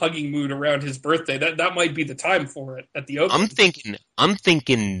him in a hugging mood around his birthday, that might be the time for it at the Open. I'm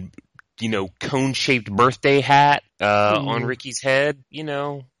thinking. Cone-shaped birthday hat on Ricky's head.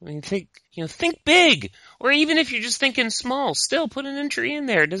 Think big. Or even if you're just thinking small, still put an entry in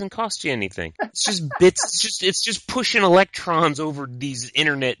there. It doesn't cost you anything. It's just bits. It's just pushing electrons over these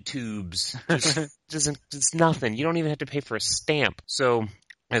internet tubes. It's nothing. You don't even have to pay for a stamp. So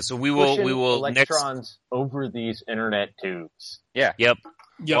we will electrons over these internet tubes. Yeah. Yep.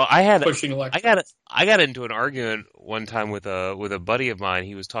 Yep. Well, I got into an argument one time with a buddy of mine.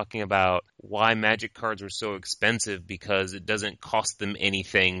 He was talking about why Magic cards were so expensive because it doesn't cost them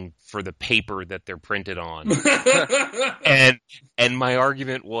anything for the paper that they're printed on. and my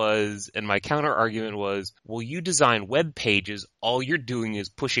argument was, and my counter argument was, well, you design web pages, all you're doing is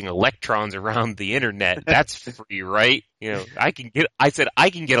pushing electrons around the internet. That's free, right? I can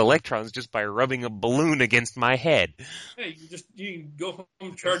get electrons just by rubbing a balloon against my head. Hey, you can go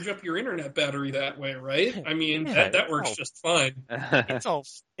home, charge up your internet battery that way, right? I mean, that works just fine.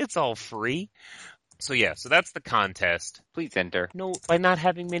 It's all free. So that's the contest. Please enter. No, by not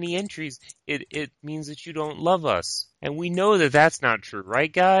having many entries, it means that you don't love us. And we know that that's not true,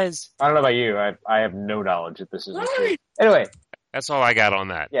 right, guys? I don't know about you. I have no knowledge that this isn't true. Anyway. That's all I got on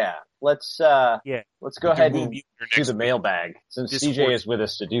that. Yeah. Let's go ahead and do the mailbag, since CJ is with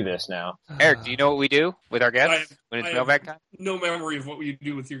us to do this now. Eric, do you know what we do with our guests when it's mailbag time? No memory of what we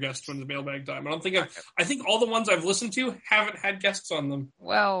do with your guests when it's mailbag time. I think all the ones I've listened to haven't had guests on them.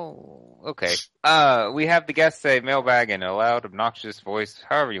 Well, okay. We have the guests say mailbag in a loud, obnoxious voice,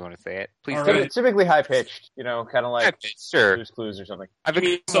 however you want to say it. Please do it. Typically high pitched, kind of like sure. Blue's Clues or something. I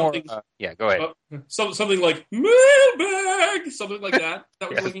mean, something. Go ahead. Something like mailbag, something like that. That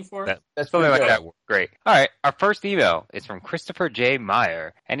we're looking for. That's something like that. Great. All right. Our first email is from Christopher J.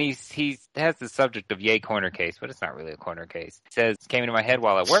 Meyer, and he has the subject of Yay Corner Case, but it's not really a corner case. It says, came into my head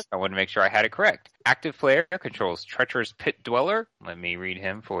while at work. I wanted to make sure I had it correct. Active player controls Treacherous Pit Dweller. Let me read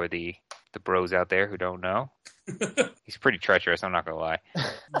him for the bros out there who don't know. He's pretty treacherous, I'm not going to lie.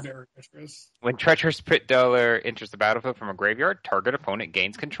 Very treacherous. When Treacherous Pit Dweller enters the battlefield from a graveyard, target opponent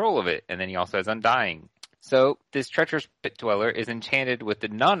gains control of it. And then he also has Undying. So, this Treacherous Pit Dweller is enchanted with the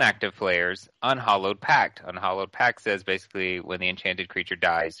non-active player's Unhallowed Pact. Unhallowed Pact says basically when the enchanted creature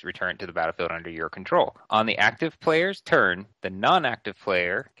dies, return it to the battlefield under your control. On the active player's turn, the non-active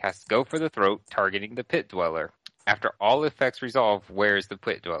player casts Go for the Throat, targeting the Pit Dweller. After all effects resolve, where is the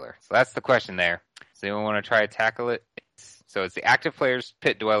Pit Dweller? So that's the question there. Does anyone want to try to tackle it? So it's the active player's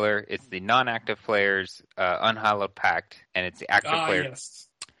Pit Dweller, it's the non-active player's Unhallowed Pact, and it's the active player. Yes.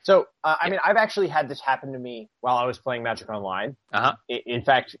 So, I mean, I've actually had this happen to me while I was playing Magic Online. Uh-huh. In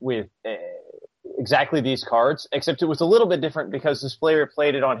fact, with exactly these cards, except it was a little bit different because this player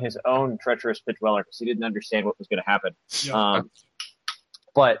played it on his own Treacherous Pit Dweller because he didn't understand what was going to happen. Yeah.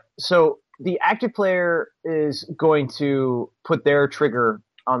 But, so, the active player is going to put their trigger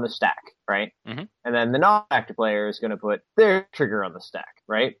on the stack, right? Mm-hmm. And then the non-active player is going to put their trigger on the stack,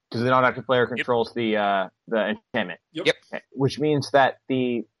 right? Because the non-active player controls the enchantment. Yep. Okay. Which means that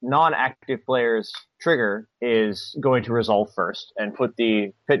the non-active player's trigger is going to resolve first and put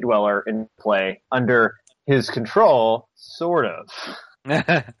the Pit Dweller in play under his control, sort of.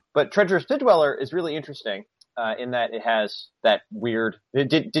 But Treacherous Pit Dweller is really interesting. In that it has that weird...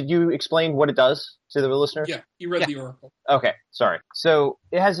 Did you explain what it does to the listeners? Yeah, you read the Oracle. Okay, sorry. So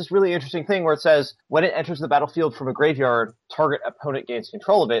it has this really interesting thing where it says, when it enters the battlefield from a graveyard, target opponent gains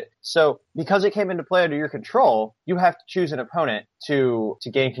control of it. So because it came into play under your control, you have to choose an opponent to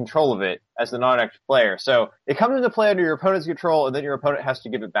gain control of it as the non-active player. So it comes into play under your opponent's control, and then your opponent has to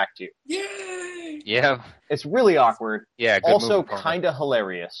give it back to you. Yay! Yeah. It's really awkward. Yeah. Good also kind of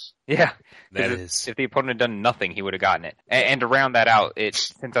hilarious. Yeah. That is. If the opponent had done nothing, he would have gotten it. And to round that out,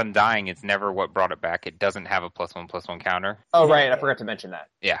 since Undying, it's never what brought it back. It doesn't have a +1/+1 counter. Oh, right. I forgot to mention that.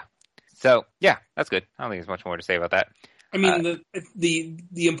 Yeah. So, yeah, that's good. I don't think there's much more to say about that. I mean,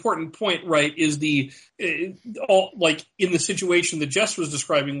 the important point, right, is like in the situation that Jess was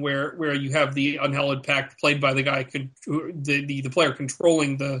describing, where you have the Unhallowed Pact played by the guy, the player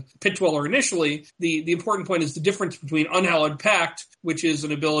controlling the Pit Dweller initially. The important point is the difference between Unhallowed Pact, which is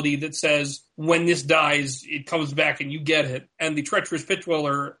an ability that says when this dies, it comes back and you get it, and the Treacherous Pit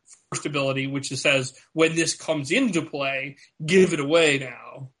Dweller first ability, which says when this comes into play, give it away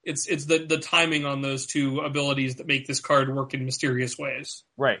now. It's the timing on those two abilities that make this card work in mysterious ways.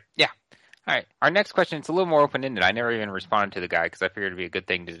 Right. Yeah. All right. Our next question is a little more open-ended. I never even responded to the guy because I figured it'd be a good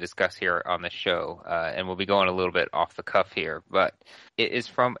thing to discuss here on the show. And we'll be going a little bit off the cuff here. But it is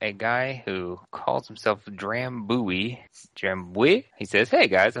from a guy who calls himself Drambui. He says, "Hey,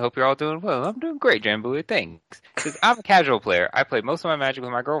 guys, I hope you're all doing well. I'm doing great, Drambui. Thanks." He says, "I'm a casual player. I play most of my Magic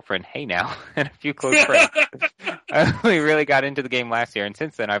with my girlfriend, hey now, and a few close friends. I only really got into the game last year, and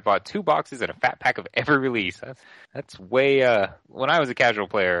since then I've bought 2 boxes and a fat pack of every release." That's way, when I was a casual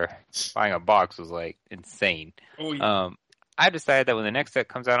player, buying a box was like insane. Oh, yeah. I decided that when the next set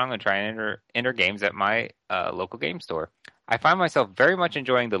comes out, I'm going to try and enter games at my local game store. I find myself very much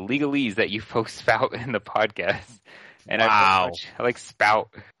enjoying the legalese that you folks spout in the podcast. And Wow. I like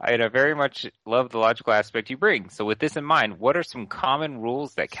spout. I very much love the logical aspect you bring. So with this in mind, what are some common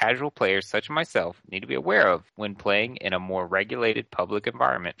rules that casual players such as myself need to be aware of when playing in a more regulated public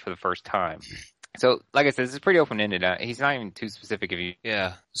environment for the first time? So, like I said, this is pretty open-ended. He's not even too specific.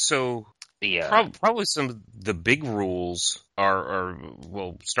 Yeah. So The probably some of the big rules are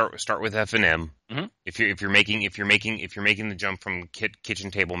well, start with F&M. Mhm. If you're making the jump from kitchen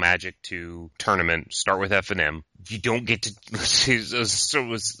table Magic to tournament, start with F&M. You don't get to so it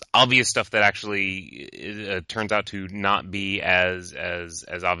was obvious stuff that actually turns out to not be as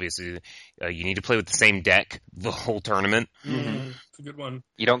obvious. You need to play with the same deck the whole tournament. It's a good one.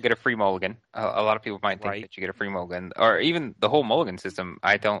 You don't get a free mulligan. A lot of people might think that you get a free mulligan, or even the whole mulligan system.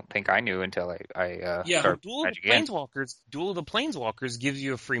 I don't think I knew until I started Duel of Magic the again. Planeswalkers gives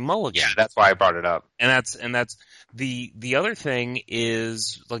you a free mulligan. Yeah, that's why I brought it up. And that's the other thing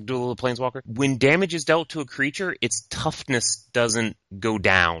is, like Duel of the Planeswalker, when damage is dealt to a creature, its toughness doesn't go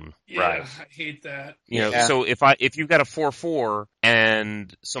down. Yeah, Right. I hate that. You know, Yeah. so if you've got a 4/4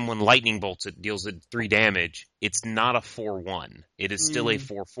 and someone lightning bolts it, deals it 3 damage, it's not a 4/1. It is still a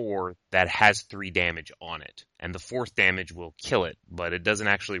 4/4 that has 3 damage on it. And the 4th damage will kill it, but it doesn't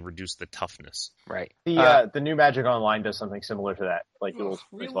actually reduce the toughness. Right. The new Magic Online does something similar to that, like Duel of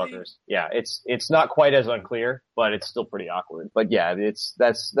really? Planeswalkers. Yeah, it's not quite as unclear, but it's still pretty awkward. But yeah,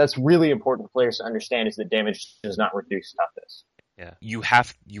 that's really important for players to understand, is that damage does not reduce toughness. Yeah. You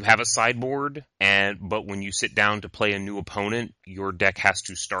have a sideboard, but when you sit down to play a new opponent, your deck has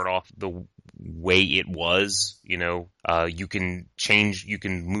to start off the way it was. You know, you can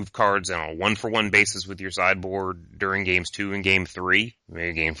move cards on a 1-for-1 basis with your sideboard during games 2 and game 3,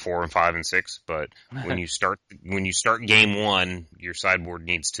 maybe game 4 and 5 and 6. But when you start game 1, your sideboard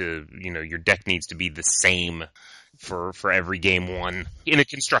needs to, your deck needs to be the same for every game 1 in a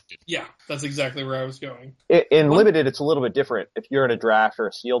constructed. Yeah, that's exactly where I was going. In Limited, it's a little bit different. If you're in a draft or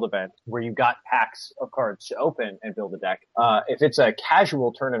a sealed event where you've got packs of cards to open and build a deck, if it's a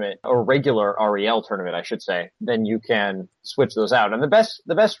casual tournament or regular REL tournament, I should say, then you can switch those out. And the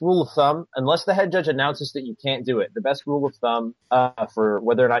best rule of thumb, unless the head judge announces that you can't do it, the best rule of thumb for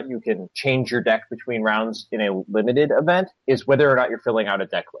whether or not you can change your deck between rounds in a Limited event is whether or not you're filling out a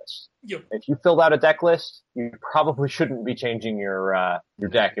deck list. Yep. If you filled out a deck list, you probably shouldn't be changing your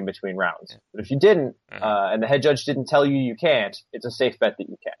deck in between rounds. But if you didn't, and the head judge didn't tell you can't, it's a safe bet that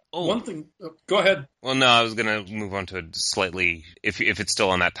you can. Oh, One thing. Go ahead. well, no, I was gonna move on to a slightly, if it's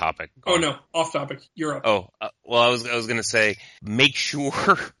still on that topic. Oh no, off topic. You're up. Oh, well, I was gonna say, make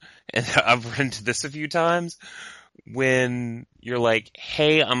sure, and I've run into this a few times, when you're like,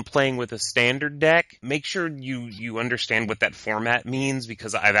 hey, I'm playing with a standard deck, make sure you understand what that format means,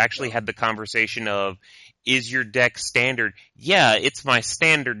 because I've actually had the conversation of, is your deck standard? Yeah, it's my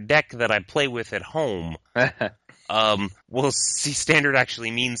standard deck that I play with at home. Well, see, standard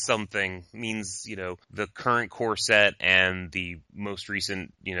actually means something. Means, the current core set and the most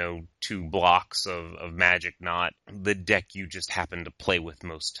recent, 2 blocks of Magic, not the deck you just happen to play with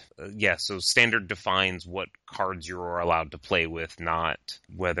most. So standard defines what cards you're allowed to play with, not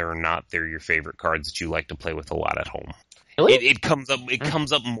whether or not they're your favorite cards that you like to play with a lot at home. Really? It comes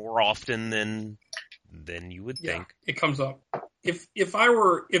up more often than you would think. It comes up. If I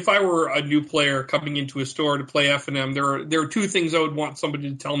were a new player coming into a store to play F&M, there are 2 things I would want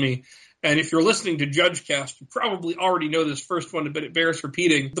somebody to tell me. And if you're listening to JudgeCast, you probably already know this first one, but it bears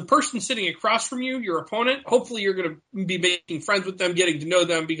repeating. The person sitting across from you, your opponent, hopefully you're going to be making friends with them, getting to know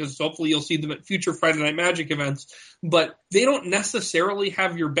them, because hopefully you'll see them at future Friday Night Magic events. But they don't necessarily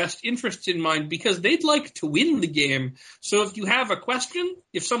have your best interests in mind because they'd like to win the game. So if you have a question,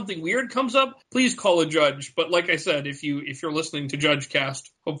 if something weird comes up, please call a judge. But like I said, if you're listening to JudgeCast,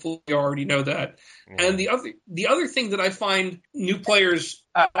 hopefully you already know that. Yeah. And the other thing that I find new players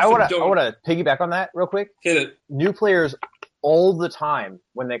I want to piggyback on that real quick. Hit it. New players all the time,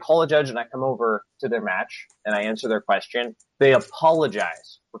 when they call a judge and I come over to their match and I answer their question, they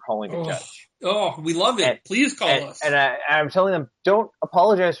apologize for calling a judge. Oh, we love it. Please call us. And I'm telling them, don't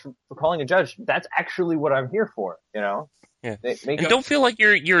apologize for calling a judge. That's actually what I'm here for, you know? Yeah. And don't feel like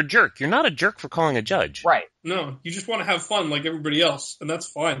you're a jerk. You're not a jerk for calling a judge. Right. No, you just want to have fun like everybody else, and that's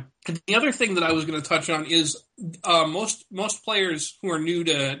fine. And the other thing that I was going to touch on is most players who are new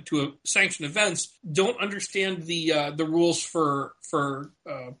to sanctioned events don't understand the rules for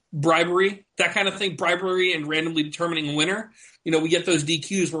bribery, that kind of thing, bribery and randomly determining a winner. You know, we get those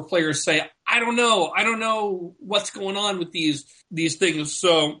DQs where players say, I don't know what's going on with these things.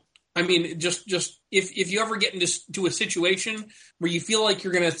 So, I mean, just if you ever get into a situation where you feel like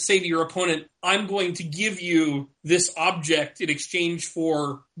you're going to say to your opponent, I'm going to give you this object in exchange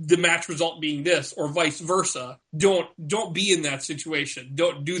for the match result being this, or vice versa, don't be in that situation.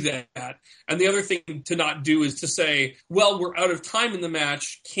 Don't do that. And the other thing to not do is to say, well, we're out of time in the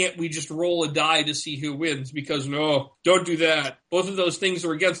match. Can't we just roll a die to see who wins? Because no, don't do that. Both of those things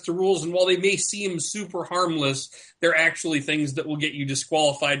are against the rules. And while they may seem super harmless, they're actually things that will get you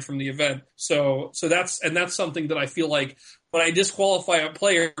disqualified from the event. So that's something that I feel like when I disqualify a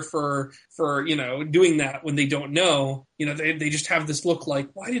player for doing that when they don't know, they just have this look like,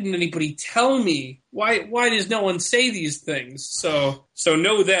 why didn't anybody tell me? Why does no one say these things? So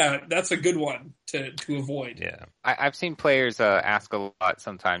know that's a good one to avoid. Yeah, I've seen players ask a lot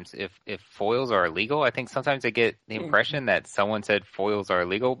sometimes if foils are illegal. I think sometimes they get the impression that someone said foils are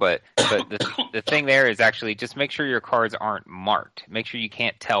illegal, but the thing there is actually just make sure your cards aren't marked. Make sure you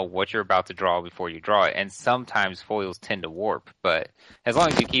can't tell what you're about to draw before you draw it. And sometimes foils tend to warp, but as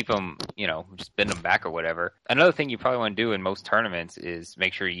long as you keep them, just bend them back or whatever. Another thing you probably want to do in most tournaments is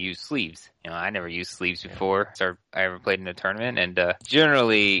make sure you use sleeves. I never used sleeves before I ever played in a tournament, and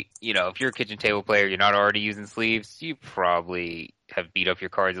generally, if you're a kitchen table player, you're not already using sleeves, you probably have beat up your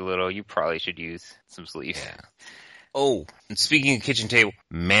cards a little. You probably should use some sleeves. Yeah. Oh, and speaking of kitchen table,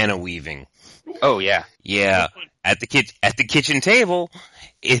 mana weaving. Oh yeah, yeah. At the kitchen table,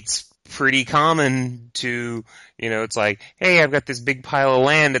 it's pretty common to, it's like, hey, I've got this big pile of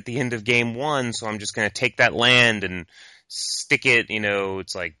land at the end of game 1, so I'm just going to take that land and stick it,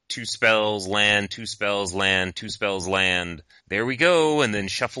 it's like 2 spells, land, 2 spells, land, 2 spells, land. There we go, and then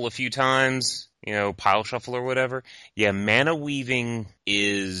shuffle a few times, pile shuffle or whatever. Yeah, mana weaving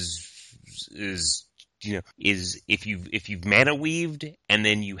is if you've mana weaved and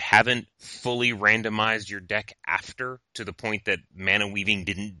then you haven't fully randomized your deck after to the point that mana weaving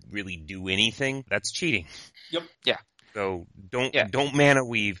didn't really do anything, that's cheating. Yep. Yeah. So don't mana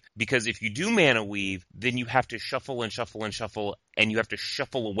weave, because if you do mana weave, then you have to shuffle and shuffle and shuffle, and you have to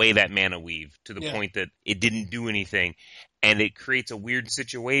shuffle away that mana weave to the point that it didn't do anything. And it creates a weird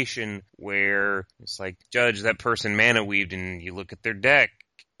situation where it's like, Judge, that person mana weaved, and you look at their deck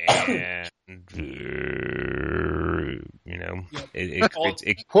and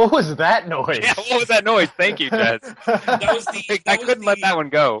what was that noise? Yeah, what was that noise? Thank you, Jess. I couldn't let that one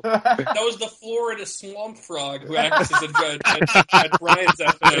go. That was the Florida swamp frog who acts as a judge at Brian's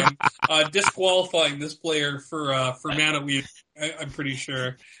FM, disqualifying this player for mana weave. I'm pretty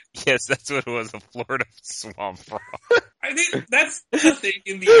sure. Yes, that's what it was, a Florida swamp frog. I think that's the thing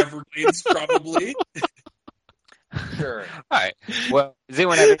in the Everglades, probably. Sure. All right. Well, does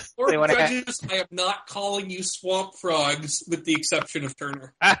anyone have... Judges, I am not calling you swamp frogs, with the exception of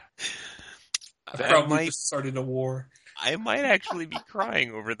Turner. I probably just started a war. I might actually be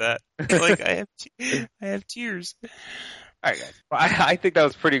crying over that. Like, I have tears. All right, guys. Well, I think that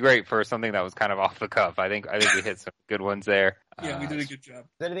was pretty great for something that was kind of off the cuff. I think we hit some good ones there. Yeah, we did a good job. Is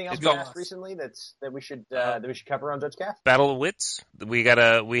there anything else you asked recently that we should cover on JudgeCast? Battle of Wits. We had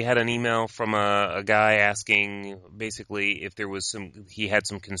an email from a guy asking basically if there was he had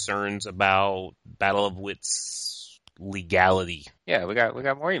some concerns about Battle of Wits legality. Yeah, we got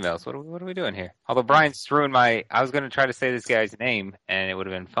more emails. What are we doing here? Although Brian's ruined I was going to try to say this guy's name and it would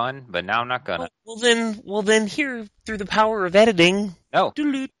have been fun, but now I'm not gonna. Well then here, through the power of editing. No.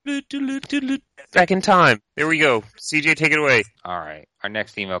 Back in time. There we go. CJ, take it away. All right. Our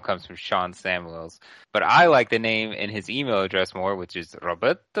next email comes from Sean Samuels, but I like the name in his email address more, which is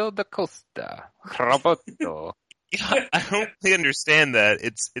Roberto da Costa. Roberto. Yeah, I don't really understand that.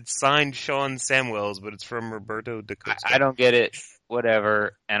 It's signed Sean Samuels, but it's from Roberto da Costa. I don't get it.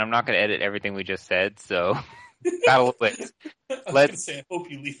 Whatever. And I'm not going to edit everything we just said, so Battle of Wits. I was going to say, I hope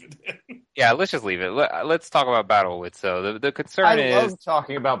you leave it in. Yeah, let's just leave it. Let's talk about Battle of Wits. So the concern I is... love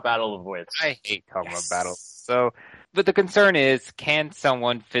talking about Battle of Wits. I hate talking about Battle. So, but the concern is, can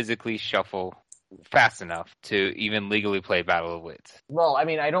someone physically shuffle fast enough to even legally play Battle of Wits? Well, I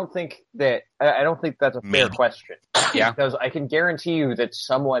mean, I don't think that's a fair Maybe. question. Yeah. Because I can guarantee you that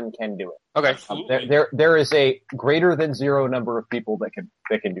someone can do it. Okay. Absolutely. There is a greater than zero number of people that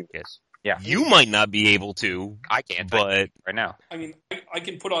can do this. Yeah. You might not be able to, I can't but right now. I mean, I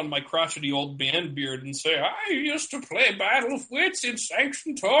can put on my crotchety old band beard and say, I used to play Battle of Wits in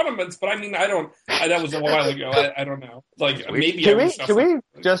sanctioned tournaments, but I mean, that was a while ago. I don't know. Like, maybe Can we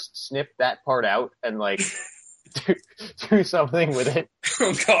just snip that part out and like do something with it?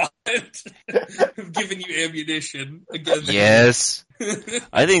 Oh, God. I've given you ammunition again. yes.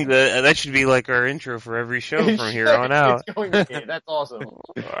 I think that should be like our intro for every show from here on out. It's going to be. That's awesome.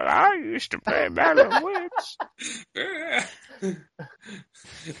 I used to play Battle of Wits.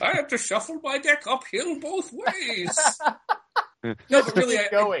 I have to shuffle my deck uphill both ways. No, but really,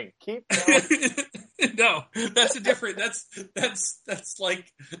 Keep going. Keep going. No, that's a different. That's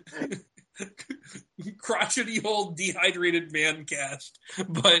like crotchety old dehydrated man cast.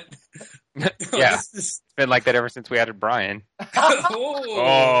 But Yeah. It's been like that ever since we added Brian.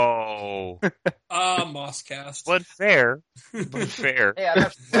 Oh. Moss cast. But fair. But fair. Hey, I'm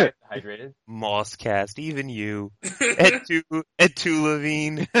not dehydrated. Mosscast, even you. Ed two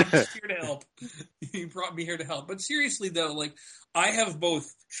Levine. Here to help. You brought me here to help. But seriously, though, like, I have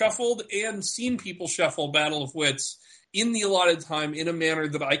both shuffled and seen people shuffle Battle of Wits in the allotted time in a manner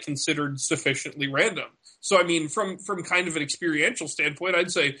that I considered sufficiently random. So, I mean, from kind of an experiential standpoint,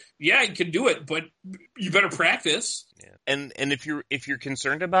 I'd say, yeah, you can do it, but you better practice. Yeah. And if you're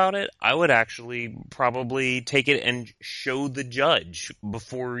concerned about it, I would actually probably take it and show the judge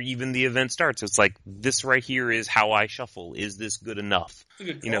before even the event starts. It's like, this right here is how I shuffle. Is this good enough?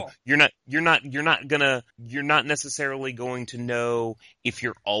 Good You know, call. you're not necessarily going to know if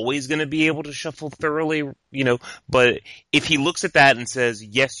you're always going to be able to shuffle thoroughly, you know, but if he looks at that and says,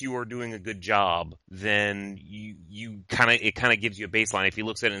 yes, you are doing a good job, then it kind of gives you a baseline. If he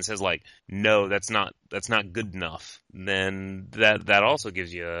looks at it and says like, no, that's not good enough, then that also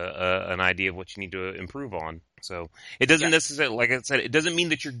gives you an idea of what you need to improve on. So it doesn't necessarily, like I said, it doesn't mean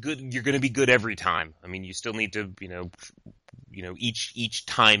that you're good. You're going to be good every time. I mean, you still need to, you know, each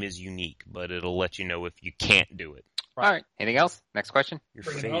time is unique, but it'll let you know if you can't do it. All right. Anything else? Next question. Your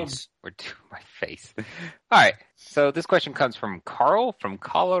Bring it home. face. We're to my face. All right. So this question comes from Carl from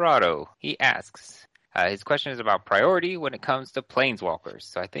Colorado. He asks, his question is about priority when it comes to planeswalkers.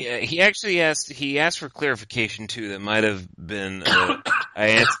 So I think He actually asked for clarification too. That might have been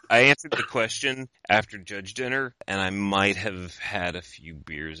I answered the question after judge dinner, and I might have had a few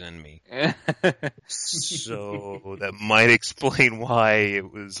beers in me, so that might explain why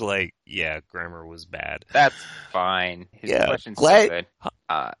it was like, yeah, grammar was bad. That's fine. His question's so good.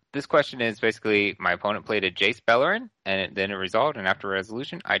 This question is basically, my opponent played a Jace Beleren, and then it resolved, and after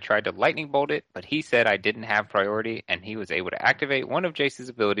resolution, I tried to lightning bolt it, but he said I didn't have priority, and he was able to activate one of Jace's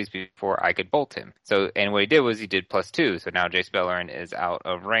abilities before I could bolt him. So, and what he did was he did +2, so now Jace Beleren is out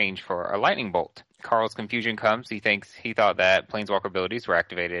of range for a lightning bolt. Carl's confusion comes. He thought that Planeswalker abilities were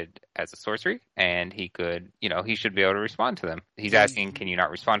activated as a sorcery, and he could, he should be able to respond to them. He's asking, can you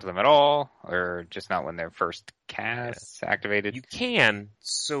not respond to them at all, or just not when they're first cast activated? You can.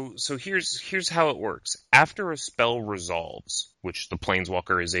 So here's how it works. After a spell resolves, which the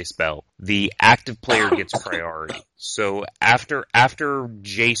Planeswalker is a spell, the active player gets priority. So after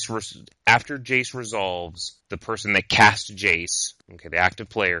Jace resolves, the person that cast Jace, okay, the active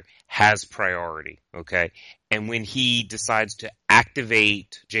player has priority, okay? And when he decides to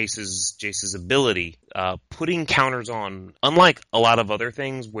activate Jace's ability, putting counters on, unlike a lot of other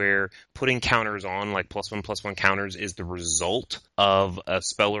things where putting counters on, like +1/+1 counters, is the result of a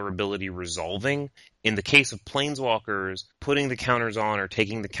spell or ability resolving, in the case of Planeswalkers, putting the counters on or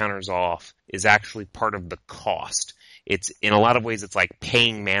taking the counters off is actually part of the cost. It's, in a lot of ways, it's like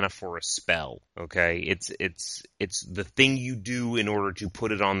paying mana for a spell, okay? It's the thing you do in order to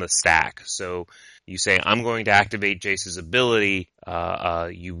put it on the stack. So you say, I'm going to activate Jace's ability,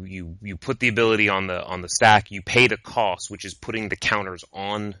 you put the ability on the stack, you pay the cost, which is putting the counters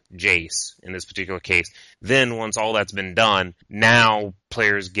on Jace, in this particular case. Then, once all that's been done, now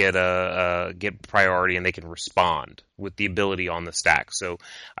players get priority and they can respond with the ability on the stack. So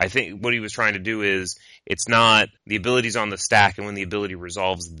I think what he was trying to do is, it's not the ability's on the stack, and when the ability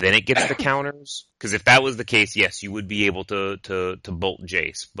resolves, then it gets the counters. Because if that was the case, yes, you would be able to bolt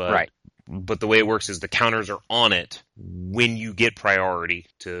Jace. But, right. But the way it works is the counters are on it when you get priority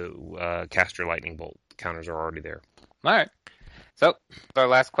to cast your lightning bolt. counters are already there. All right. So, our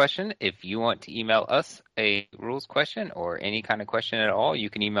last question. If you want to email us a rules question or any kind of question at all, you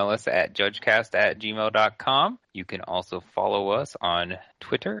can email us at judgecast@gmail.com. You can also follow us on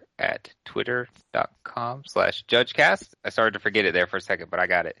Twitter at twitter.com/judgecast. I started to forget it there for a second, but I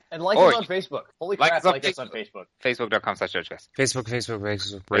got it. And like us on Facebook. Holy crap, like us on Facebook. Facebook.com/judgecast. Facebook,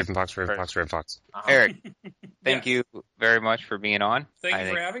 Ravenfox. Eric, thank you very much for being on. Thank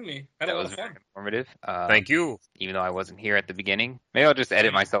you for having me. Had a lot of fun. Informative. Thank you. Even though I wasn't here at the beginning. Maybe I'll just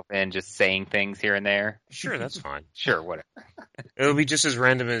edit myself in, just saying things here and there. Sure, that's fine. Sure, whatever. It'll be just as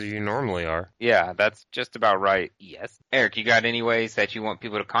random as you normally are. Yeah, that's just about right. Yes. Eric, you got any ways that you want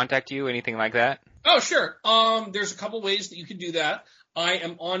people to contact you? Anything like that? Oh, sure. There's a couple ways that you can do that. I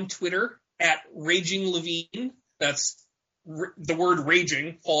am on Twitter at Raging Levine. That's the word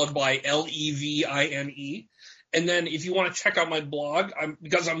raging followed by Levine. And then if you want to check out my blog,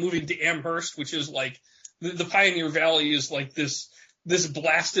 because I'm moving to Amherst, which is like the Pioneer Valley is like this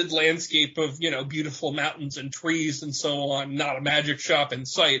blasted landscape of, beautiful mountains and trees and so on, not a magic shop in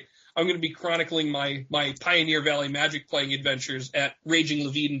sight. I'm going to be chronicling my Pioneer Valley magic playing adventures at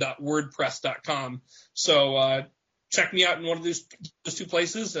raginglevine.wordpress.com. So check me out in one of those two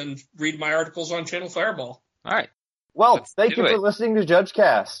places and read my articles on Channel Fireball. All right. Well, thank you for listening to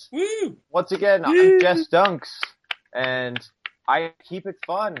JudgeCast. Woo! Once again, I'm Jess Dunks, and I keep it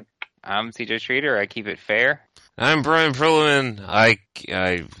fun. I'm CJ Schrader. I keep it fair. I'm Brian Perlman. I'm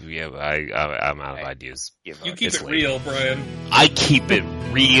out of ideas. You keep it real, Brian. I keep it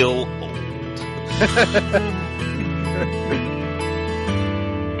real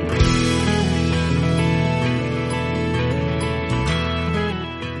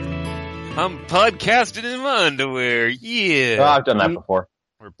I'm podcasting in my underwear. Yeah. Oh, I've done that before.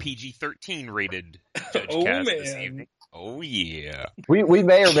 We're PG-13 rated JudgeCast this evening. Oh, yeah. We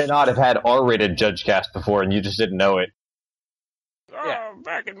may or may not have had R-rated JudgeCast before, and you just didn't know it.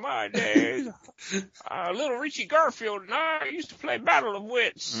 Back in my days, little Richie Garfield and I used to play Battle of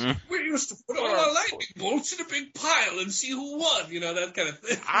Wits. We used to put all our lightning bolts in a big pile and see who won, that kind of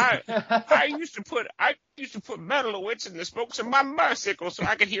thing. I used to put Battle of Wits in the spokes of my bicycle so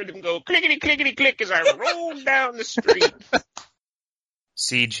I could hear them go clickety clickety click as I rolled down the street.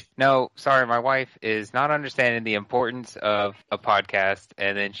 Siege. No, sorry, my wife is not understanding the importance of a podcast,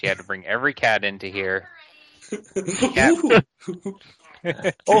 and then she had to bring every cat into here.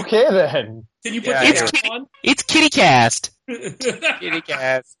 Okay then. Can you put that on? It's KittyCast.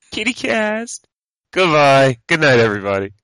 KittyCast. KittyCast. Goodbye. Good night, everybody.